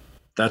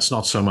 That's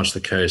not so much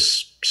the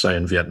case, say,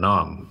 in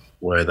Vietnam,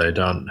 where they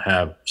don't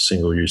have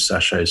single-use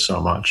sachets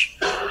so much.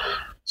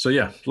 So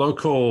yeah,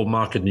 local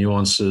market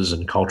nuances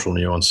and cultural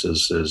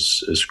nuances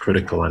is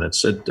critical, and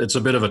it's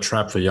a bit of a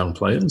trap for young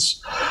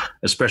players,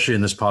 especially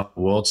in this part of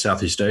the world,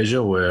 Southeast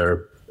Asia,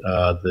 where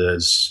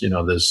there's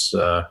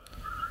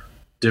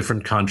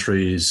different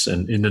countries,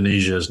 and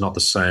Indonesia is not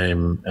the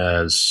same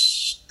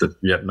as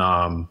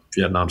Vietnam.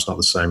 Vietnam's not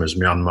the same as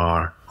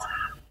Myanmar,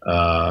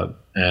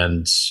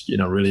 and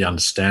really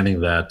understanding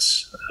that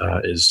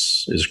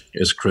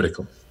is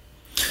critical.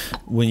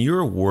 When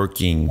you're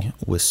working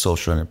with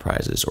social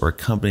enterprises or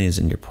companies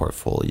in your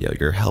portfolio,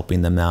 you're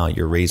helping them out,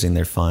 you're raising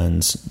their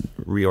funds,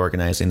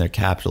 reorganizing their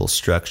capital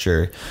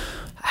structure,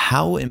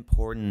 how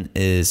important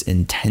is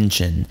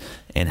intention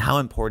and how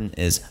important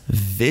is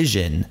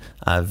vision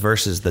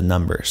versus the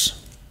numbers?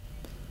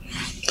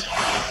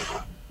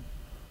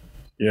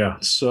 Yeah,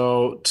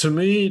 so to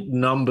me,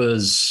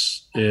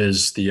 numbers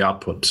is the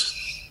output.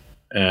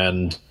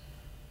 And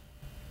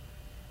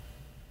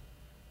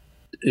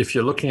if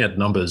you're looking at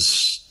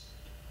numbers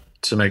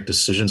to make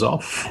decisions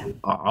off,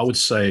 I would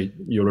say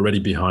you're already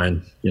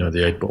behind,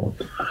 the 8 ball.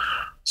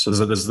 So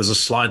there's a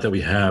slide that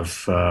we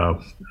have,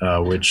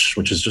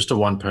 which is just a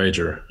one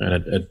pager,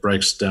 and it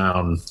breaks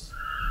down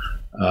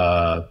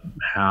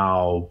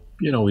how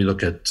we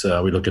look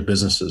at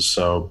businesses.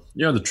 So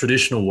the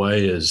traditional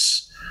way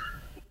is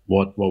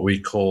what we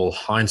call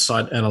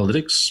hindsight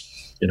analytics.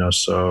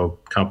 So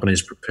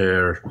companies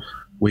prepare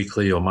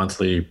weekly or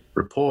monthly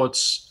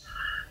reports,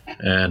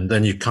 and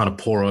then you kind of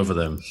pore over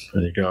them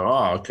and you go,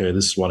 oh, okay,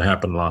 this is what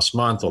happened last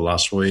month or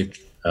last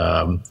week.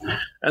 And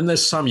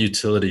there's some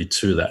utility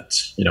to that,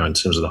 in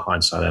terms of the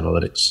hindsight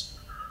analytics.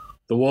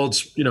 The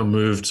world's,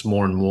 moved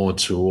more and more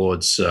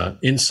towards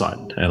insight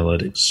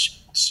analytics.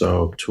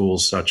 So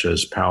tools such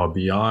as Power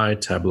BI,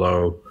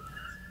 Tableau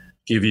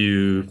give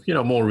you,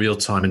 more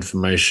real-time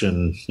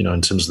information,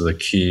 in terms of the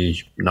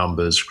key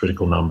numbers,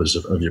 critical numbers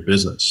of your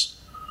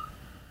business.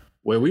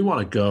 Where we want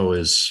to go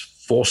is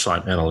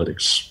foresight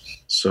analytics.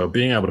 So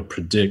being able to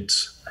predict,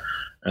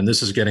 and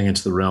this is getting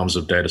into the realms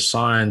of data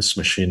science,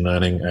 machine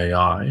learning,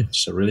 AI,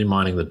 so really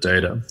mining the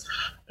data.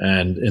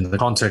 And in the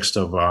context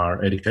of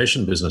our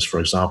education business, for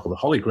example, the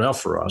holy grail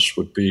for us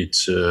would be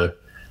to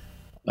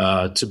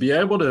be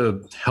able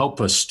to help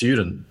a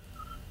student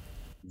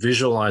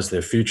visualize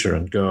their future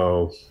and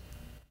go,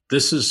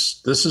 this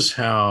is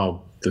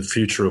how the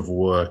future of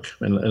work,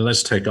 and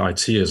let's take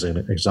IT as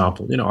an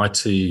example.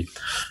 IT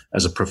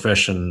as a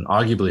profession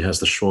arguably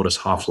has the shortest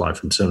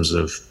half-life in terms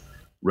of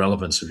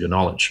relevance of your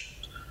knowledge,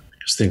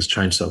 because things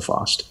change so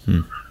fast.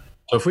 So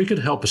if we could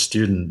help a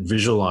student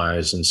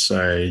visualize and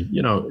say,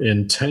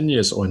 in 10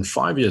 years or in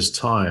 5 years'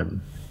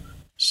 time,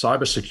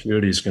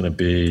 cybersecurity is going to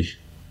be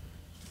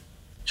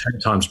 10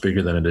 times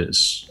bigger than it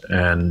is,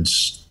 and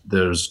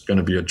there's going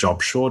to be a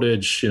job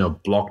shortage,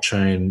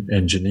 blockchain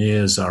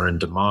engineers are in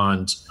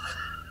demand.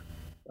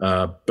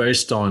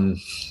 Based on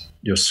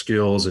your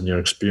skills and your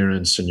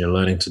experience and your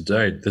learning to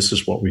date, this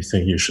is what we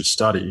think you should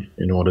study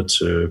in order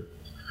to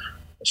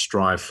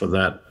strive for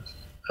that,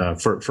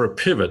 for a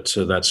pivot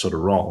to that sort of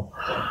role.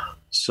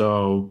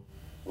 So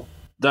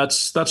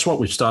that's what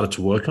we've started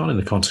to work on in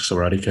the context of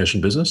our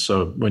education business.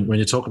 So when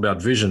you talk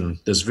about vision,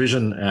 there's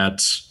vision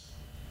at,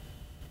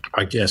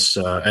 I guess,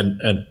 at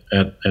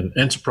an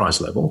enterprise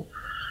level.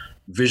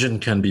 Vision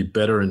can be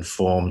better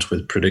informed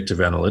with predictive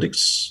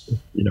analytics,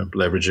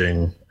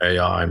 leveraging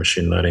AI,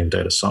 machine learning,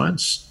 data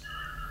science.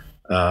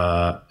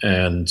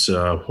 And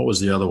what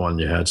was the other one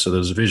you had? So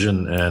there's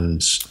vision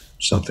and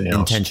something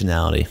else.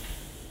 Intentionality.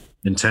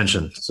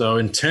 Intention. So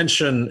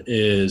intention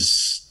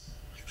is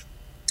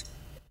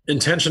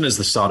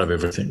the start of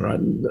everything, right?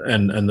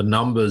 And the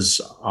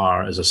numbers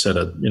are, as I said,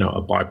 a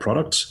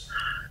byproduct.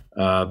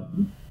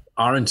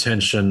 Our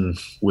intention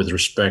with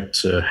respect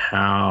to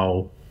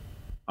how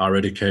our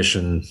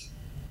education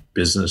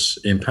business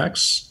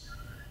impacts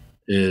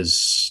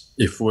is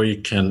if we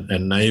can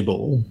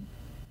enable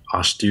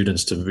our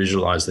students to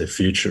visualize their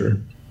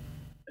future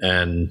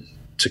and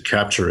to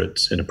capture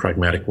it in a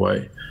pragmatic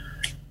way.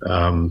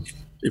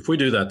 If we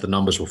do that, the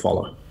numbers will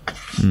follow.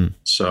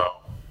 So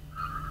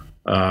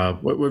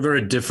we're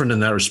very different in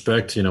that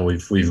respect.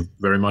 We've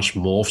very much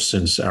morphed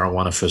since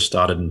Arowana first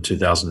started in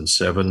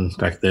 2007.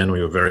 Back then,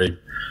 we were very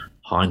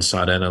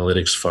hindsight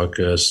analytics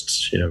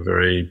focused,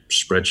 very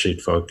spreadsheet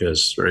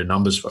focused, very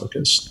numbers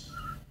focused.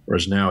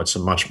 Whereas now it's a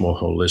much more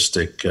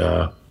holistic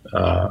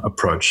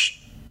approach,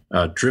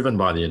 driven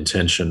by the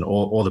intention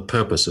or the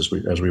purpose, as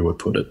we would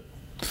put it.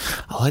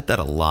 I like that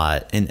a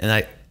lot,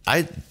 and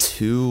I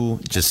too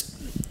just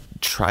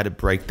try to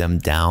break them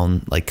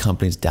down, like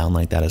companies down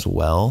like that as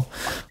well,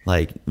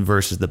 like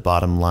versus the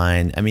bottom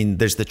line. I mean,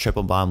 there's the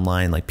triple bottom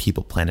line, like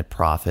people, planet,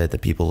 profit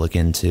that people look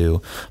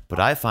into. But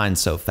I find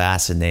so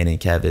fascinating,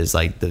 Kev, is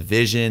like the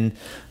vision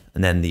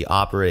and then the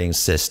operating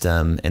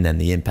system and then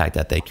the impact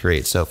that they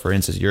create. So for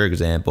instance, your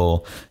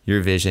example,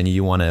 your vision,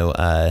 you want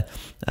to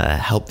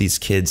help these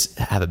kids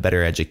have a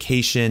better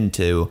education,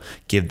 to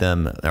give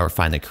them or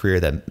find a career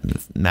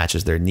that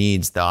matches their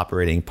needs. The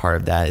operating part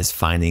of that is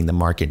finding the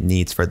market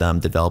needs for them,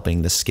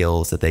 developing the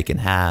skills that they can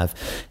have.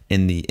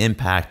 And the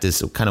impact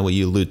is kind of what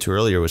you alluded to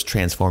earlier, was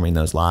transforming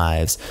those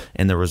lives,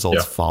 and the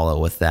results follow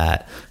with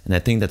that. And I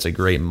think that's a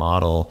great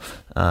model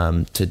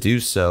to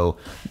do so.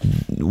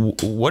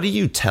 What do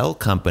you tell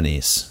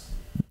companies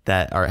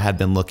that have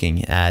been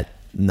looking at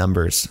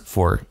numbers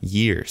for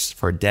years,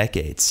 for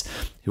decades,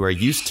 who are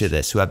used to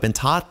this, who have been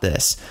taught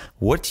this?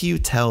 What do you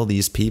tell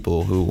these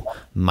people who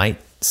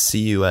might see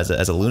you as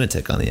a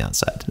lunatic on the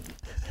outside?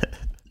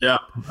 Yeah,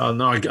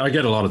 no, I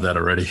get a lot of that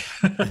already.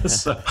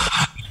 So,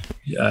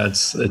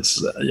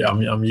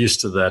 I'm used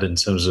to that in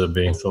terms of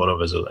being thought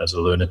of as a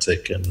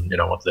lunatic, and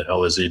what the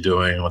hell is he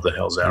doing? What the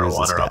hell's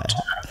Arowana up to?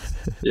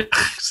 Yeah,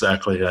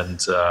 exactly.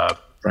 And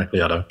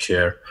frankly, I don't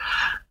care.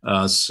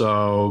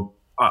 So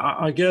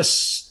I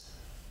guess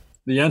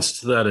the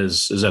answer to that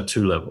is at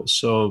two levels.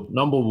 So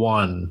number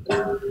one,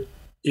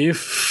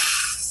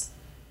 if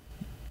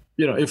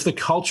the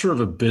culture of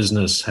a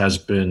business has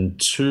been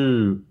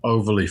too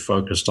overly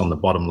focused on the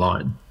bottom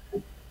line,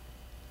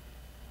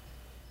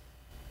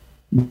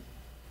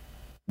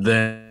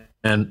 then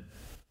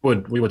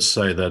we would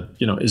say that,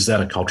 is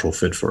that a cultural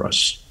fit for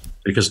us?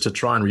 Because to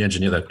try and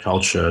re-engineer that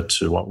culture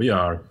to what we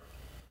are,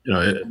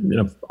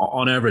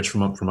 on average,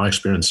 from my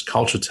experience,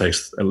 culture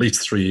takes at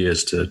least 3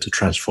 years to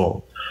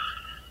transform.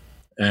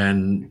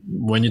 And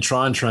when you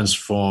try and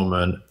transform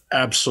an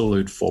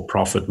absolute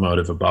for-profit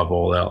motive above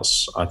all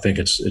else, I think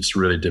it's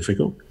really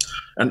difficult.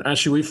 And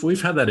actually,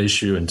 we've had that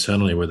issue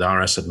internally with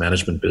our asset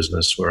management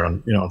business, where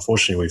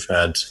unfortunately we've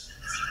had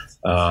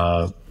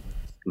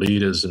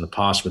leaders in the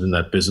past within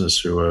that business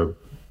who were,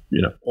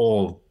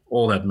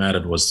 all that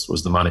mattered was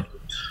the money.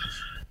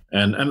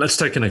 And let's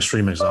take an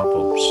extreme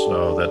example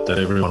so that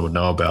everyone would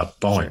know about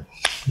Boeing.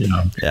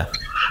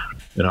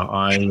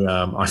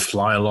 I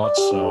fly a lot,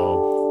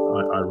 so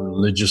I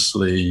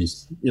religiously,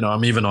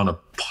 I'm even on a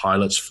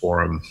pilot's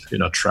forum,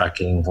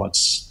 tracking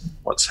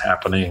what's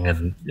happening,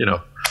 and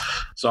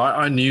so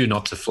I knew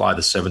not to fly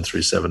the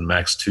 737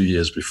 MAX 2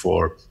 years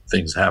before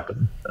things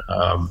happened.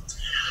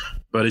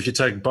 But if you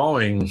take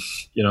Boeing,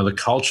 the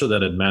culture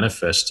that had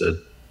manifested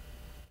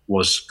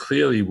was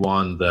clearly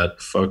one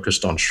that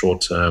focused on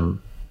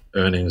short-term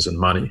earnings and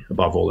money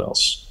above all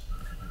else,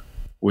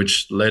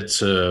 which led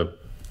to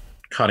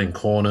cutting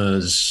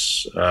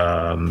corners.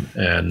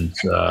 There's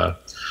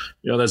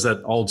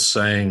that old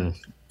saying,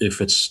 if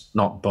it's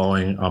not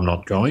Boeing, I'm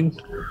not going.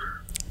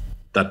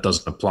 That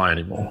doesn't apply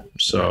anymore.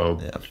 So,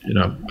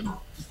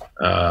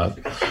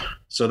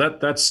 so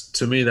that's,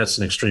 to me, that's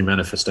an extreme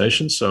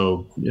manifestation.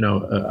 So,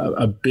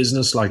 a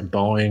business like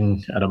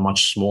Boeing at a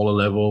much smaller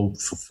level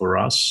for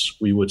us,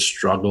 we would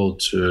struggle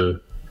to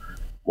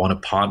want to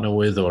partner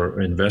with or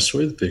invest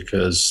with,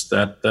 because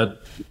that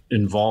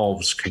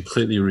involves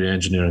completely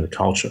re-engineering the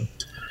culture.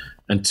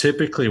 And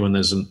typically when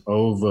there's an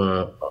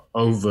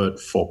overt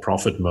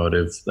for-profit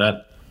motive,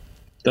 that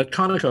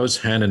kind of goes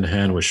hand in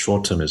hand with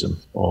short-termism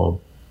or,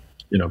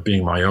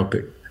 being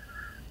myopic.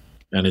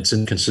 And it's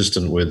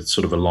inconsistent with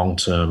sort of a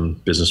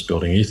long-term business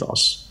building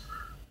ethos.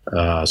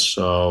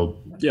 So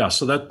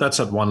that's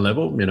at one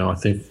level. I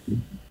think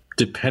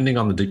depending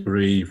on the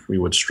degree, we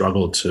would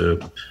struggle to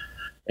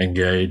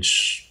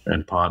engage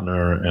and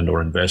partner and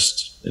or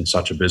invest in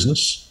such a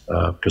business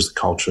because the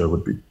culture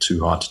would be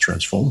too hard to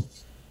transform.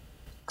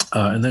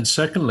 And then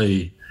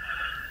secondly,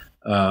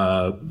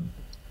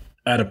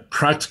 at a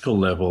practical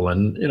level,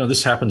 and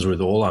this happens with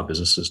all our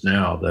businesses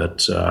now,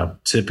 that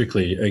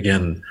typically,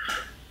 again,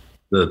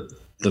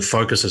 the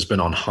focus has been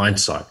on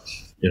hindsight.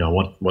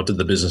 What did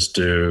the business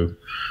do?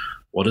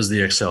 What does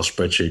the Excel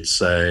spreadsheet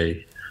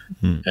say?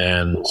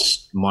 And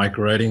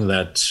migrating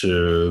that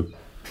to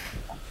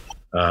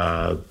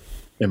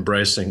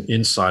embracing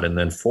insight and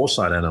then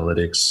foresight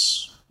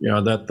analytics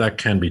that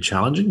can be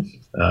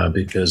challenging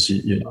because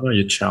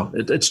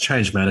it's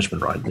change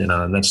management, right?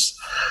 And that's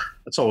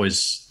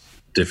always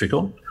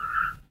difficult.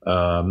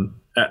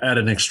 At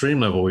an extreme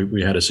level,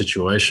 we had a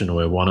situation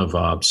where one of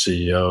our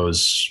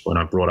CEOs, when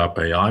I brought up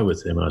AI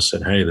with him, I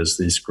said, hey, there's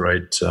these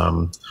great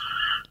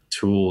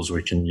tools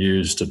we can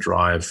use to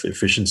drive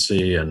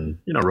efficiency and,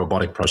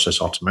 robotic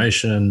process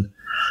automation.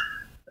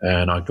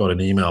 And I got an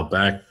email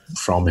back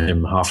from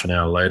him half an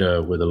hour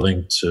later with a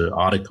link to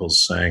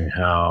articles saying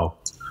how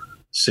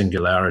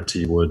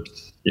Singularity would,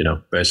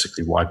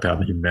 basically wipe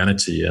out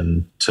humanity,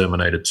 and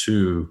Terminator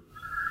 2,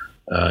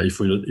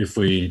 if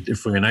we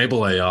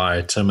enable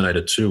AI,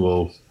 Terminator 2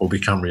 will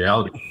become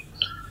reality.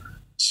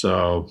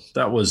 So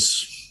that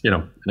was,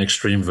 an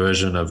extreme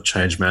version of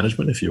change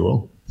management, if you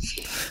will.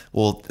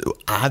 Well,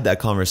 I have that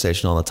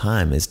conversation all the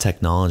time. Is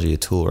technology a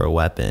tool or a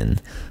weapon?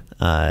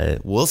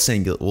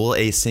 Will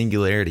a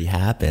singularity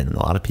happen? A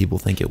lot of people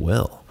think it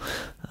will.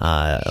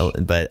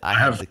 But I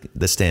have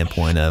the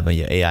standpoint of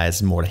AI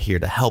is more here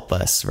to help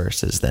us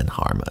versus than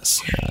harm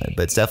us.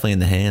 But it's definitely in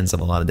the hands of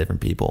a lot of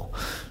different people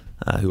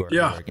who are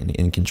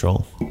in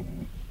control.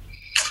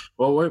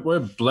 Well, we're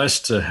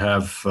blessed to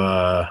have.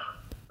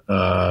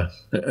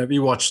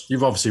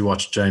 You've obviously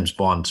watched James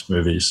Bond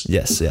movies.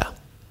 Yes, yeah.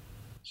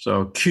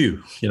 So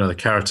Q, the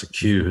character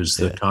Q, who's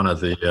the kind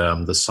of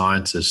the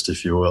scientist,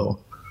 if you will.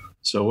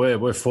 So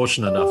we're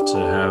fortunate enough to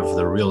have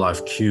the real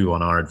life Q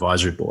on our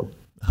advisory board.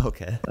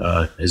 Okay.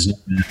 His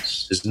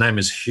name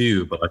is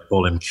Hugh, but I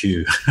call him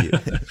Q.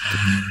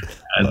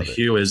 And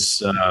Hugh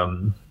is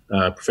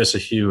Professor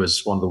Hugh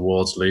is one of the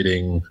world's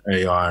leading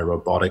AI,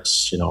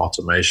 robotics,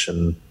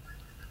 automation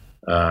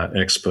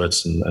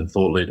experts and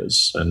thought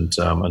leaders. And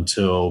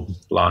until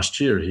last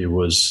year, he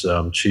was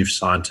chief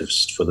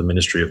scientist for the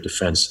Ministry of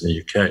Defence in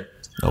the UK.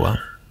 Oh wow.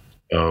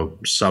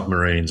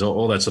 Submarines,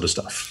 all that sort of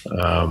stuff.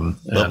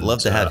 Love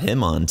to have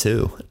him on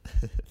too.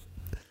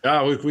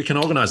 We can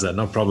organize that,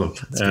 no problem.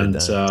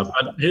 That's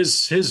but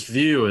his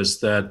view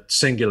is that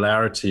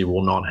singularity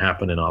will not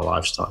happen in our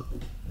lifetime.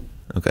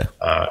 Okay.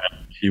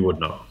 He would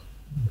know.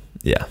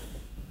 Yeah.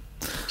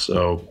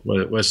 So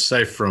we're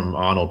safe from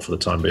Arnold for the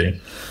time being.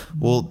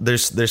 Well,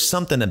 there's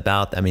something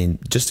about,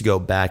 just to go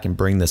back and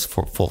bring this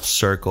full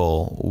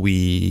circle,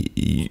 we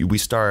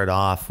started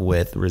off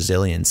with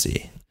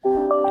resiliency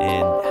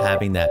and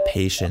having that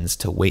patience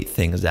to wait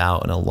things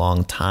out in a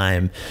long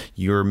time.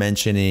 You were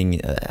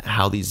mentioning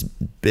how these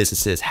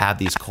businesses have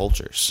these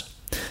cultures,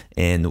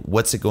 and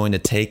what's it going to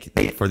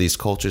take for these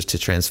cultures to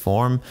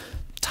transform?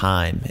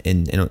 Time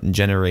and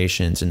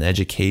generations and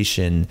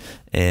education.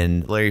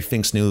 And Larry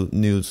Fink's new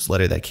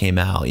newsletter that came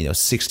out,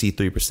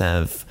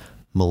 63% of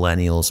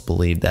millennials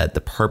believe that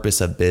the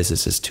purpose of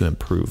business is to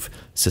improve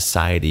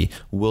society.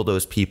 Will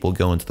those people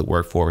go into the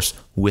workforce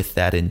with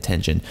that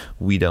intention?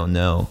 We don't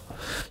know.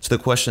 So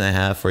the question I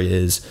have for you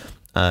is,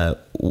 if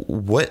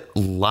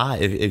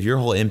your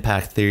whole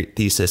impact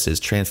thesis is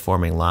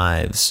transforming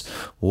lives,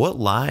 what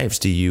lives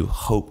do you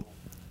hope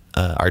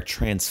are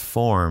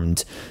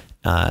transformed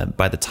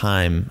by the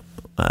time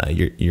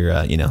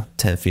you're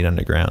 10 feet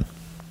underground?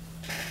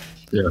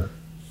 Yeah,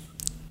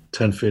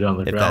 10 feet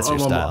underground. If that's your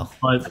style.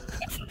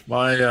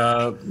 My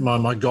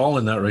goal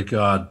in that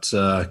regard,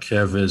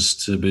 Kev, is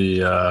to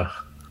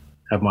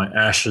have my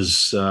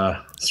ashes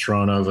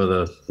thrown over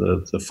the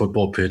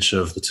football pitch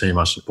of the team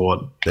I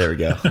support. There we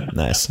go.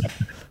 Nice.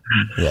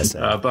 Yes.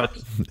 In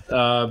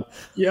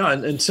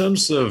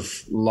terms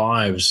of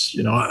lives,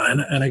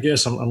 and I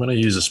guess I'm going to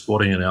use a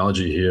sporting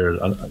analogy here.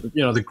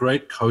 The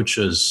great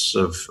coaches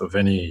of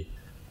any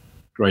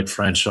great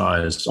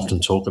franchise often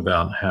talk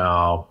about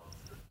how,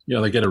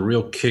 they get a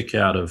real kick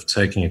out of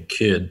taking a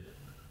kid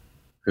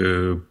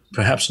who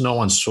perhaps no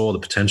one saw the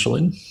potential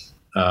in,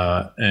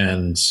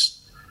 and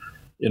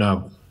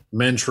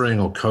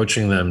mentoring or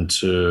coaching them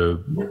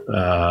to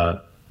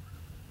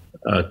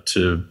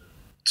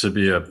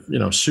be a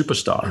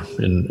superstar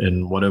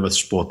in whatever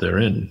sport they're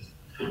in.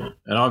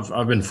 And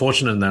I've been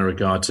fortunate in that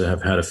regard to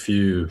have had a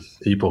few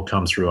people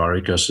come through our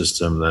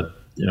ecosystem that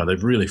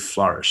they've really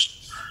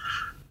flourished,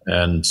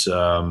 and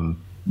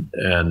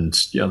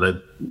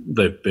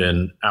they've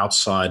been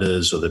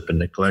outsiders, or they've been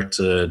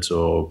neglected,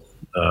 or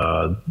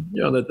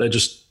they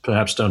just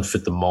perhaps don't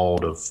fit the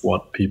mold of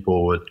what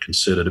people would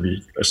consider to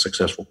be a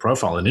successful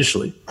profile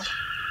initially.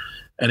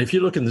 And if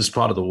you look in this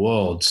part of the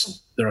world,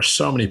 there are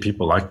so many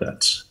people like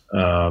that.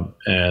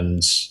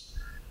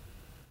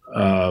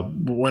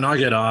 When I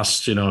get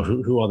asked,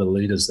 who are the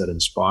leaders that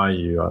inspire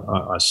you,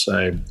 I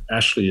say,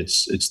 actually,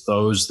 it's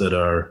those that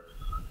are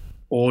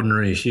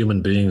ordinary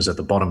human beings at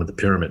the bottom of the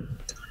pyramid.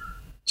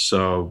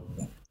 So,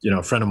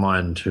 a friend of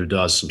mine who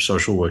does some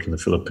social work in the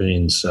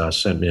Philippines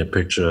sent me a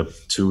picture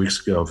 2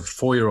 weeks ago of a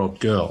 4-year-old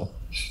girl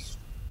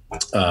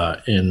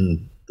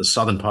in the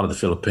southern part of the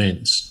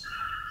Philippines.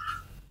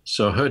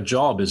 So her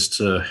job is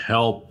to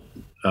help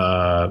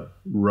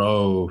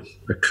row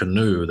a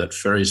canoe that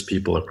ferries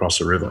people across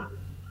a river.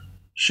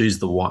 She's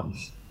the one.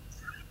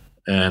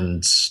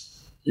 And,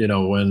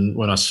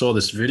 when I saw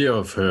this video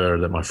of her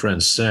that my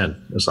friend sent,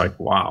 it was like,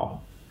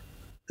 wow,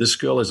 this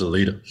girl is a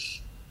leader.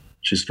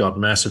 She's got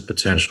massive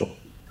potential,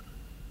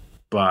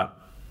 but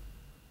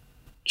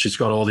she's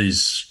got all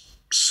these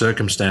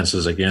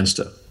circumstances against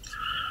her.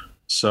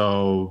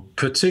 So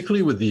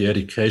particularly with the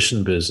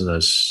education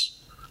business,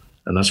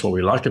 and that's what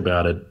we like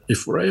about it,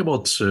 if we're able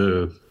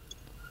to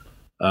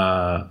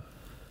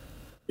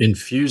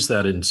infuse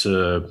that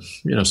into,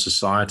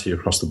 society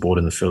across the board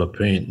in the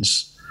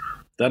Philippines,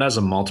 that has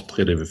a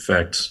multiplicative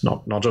effect,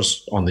 not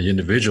just on the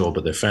individual,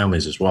 but their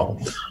families as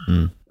well.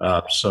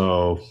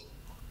 So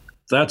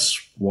that's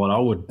what I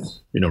would,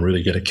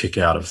 really get a kick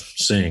out of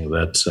seeing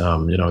that,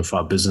 if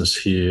our business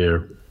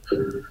here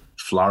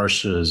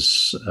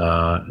flourishes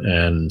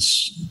and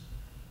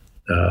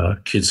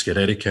kids get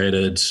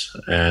educated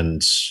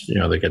and,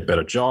 they get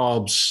better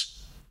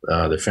jobs,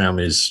 their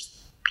families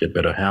get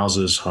better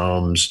houses,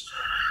 homes,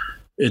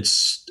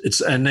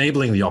 it's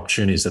enabling the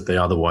opportunities that they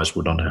otherwise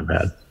would not have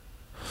had.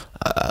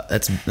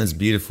 That's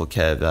beautiful,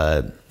 Kev.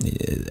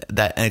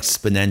 That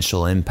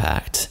exponential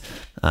impact,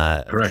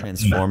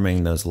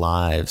 transforming those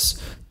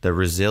lives, the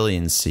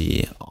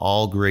resiliency,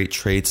 all great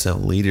traits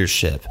of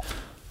leadership.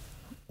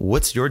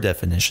 What's your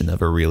definition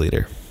of a real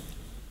leader?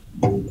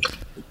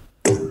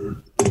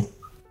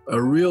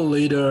 A real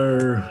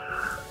leader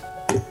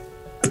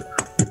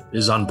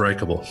is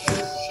unbreakable.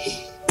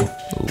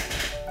 Ooh.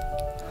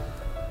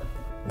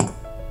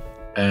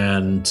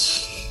 And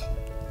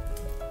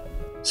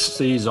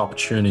sees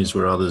opportunities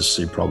where others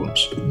see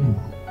problems.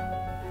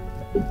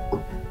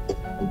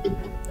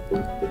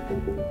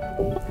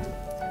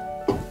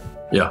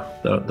 Yeah,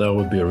 that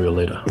would be a real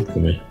leader for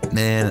me.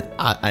 Man,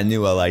 I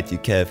knew I liked you,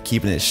 Kev.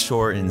 Keeping it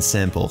short and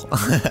simple.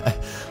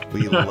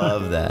 We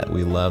love that.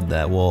 We love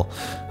that. Well,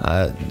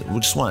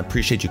 we just want to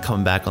appreciate you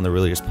coming back on the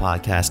Real Leaders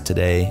podcast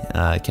today.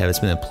 Kev, it's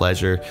been a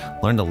pleasure.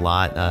 Learned a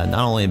lot,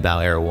 not only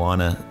about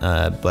Arowana,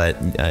 but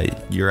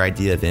your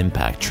idea of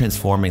impact,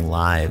 transforming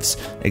lives,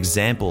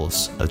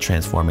 examples of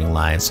transforming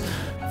lives.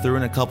 Threw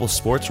in a couple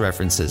sports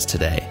references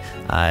today.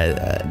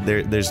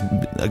 There's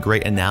a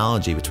great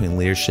analogy between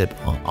leadership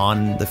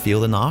on the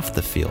field and off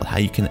the field, how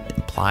you can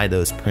apply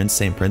those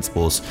same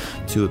principles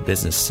to a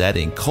business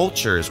setting.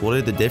 Cultures, what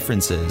are the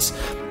differences?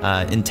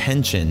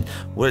 Intention,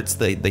 what's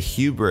the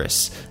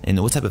hubris,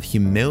 and what type of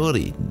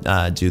humility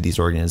do these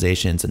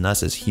organizations and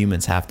us as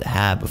humans have to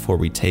have before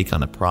we take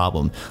on a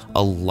problem?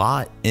 A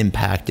lot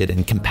impacted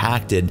and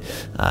compacted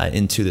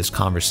into this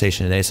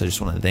conversation today, so I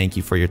just want to thank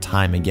you for your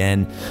time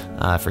again.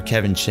 For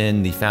Kevin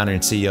Chin, the founder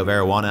and CEO of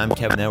Arowana, I'm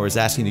Kevin Edwards,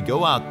 asking you to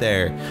go out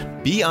there,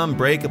 be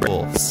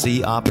unbreakable,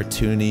 see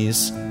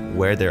opportunities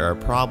where there are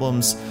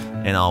problems,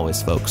 and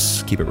always,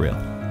 folks, keep it real.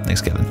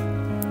 Thanks, Kevin.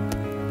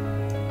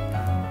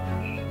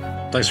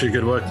 Thanks for your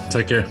good work.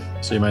 Take care.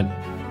 See you, mate.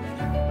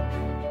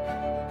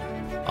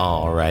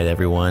 All right,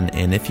 everyone.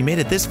 And if you made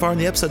it this far in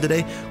the episode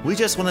today, we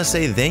just want to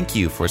say thank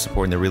you for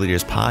supporting the Real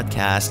Leaders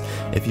podcast.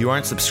 If you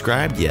aren't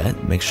subscribed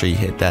yet, make sure you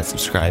hit that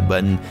subscribe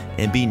button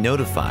and be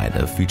notified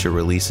of future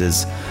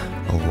releases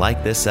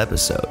like this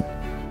episode.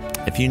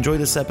 If you enjoyed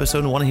this episode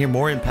and want to hear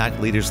more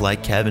impact leaders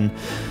like Kevin,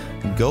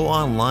 go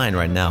online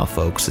right now,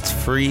 folks. It's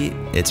free.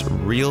 It's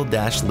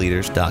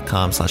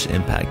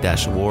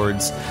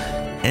real-leaders.com/impact-awards.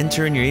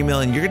 Enter in your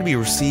email and you're going to be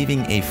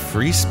receiving a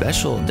free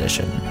special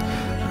edition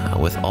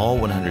with all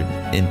 100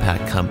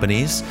 impact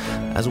companies,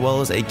 as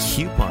well as a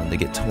coupon to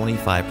get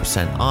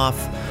 25%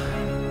 off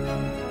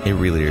a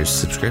Real Leaders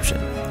subscription.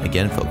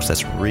 Again, folks,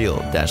 that's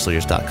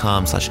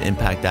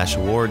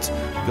real-leaders.com/impact-awards.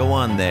 Go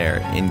on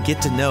there and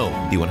get to know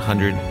the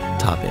 100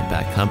 top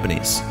impact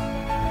companies.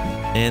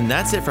 And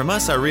that's it from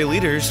us, our Real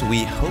Leaders.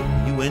 We hope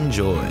you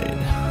enjoyed.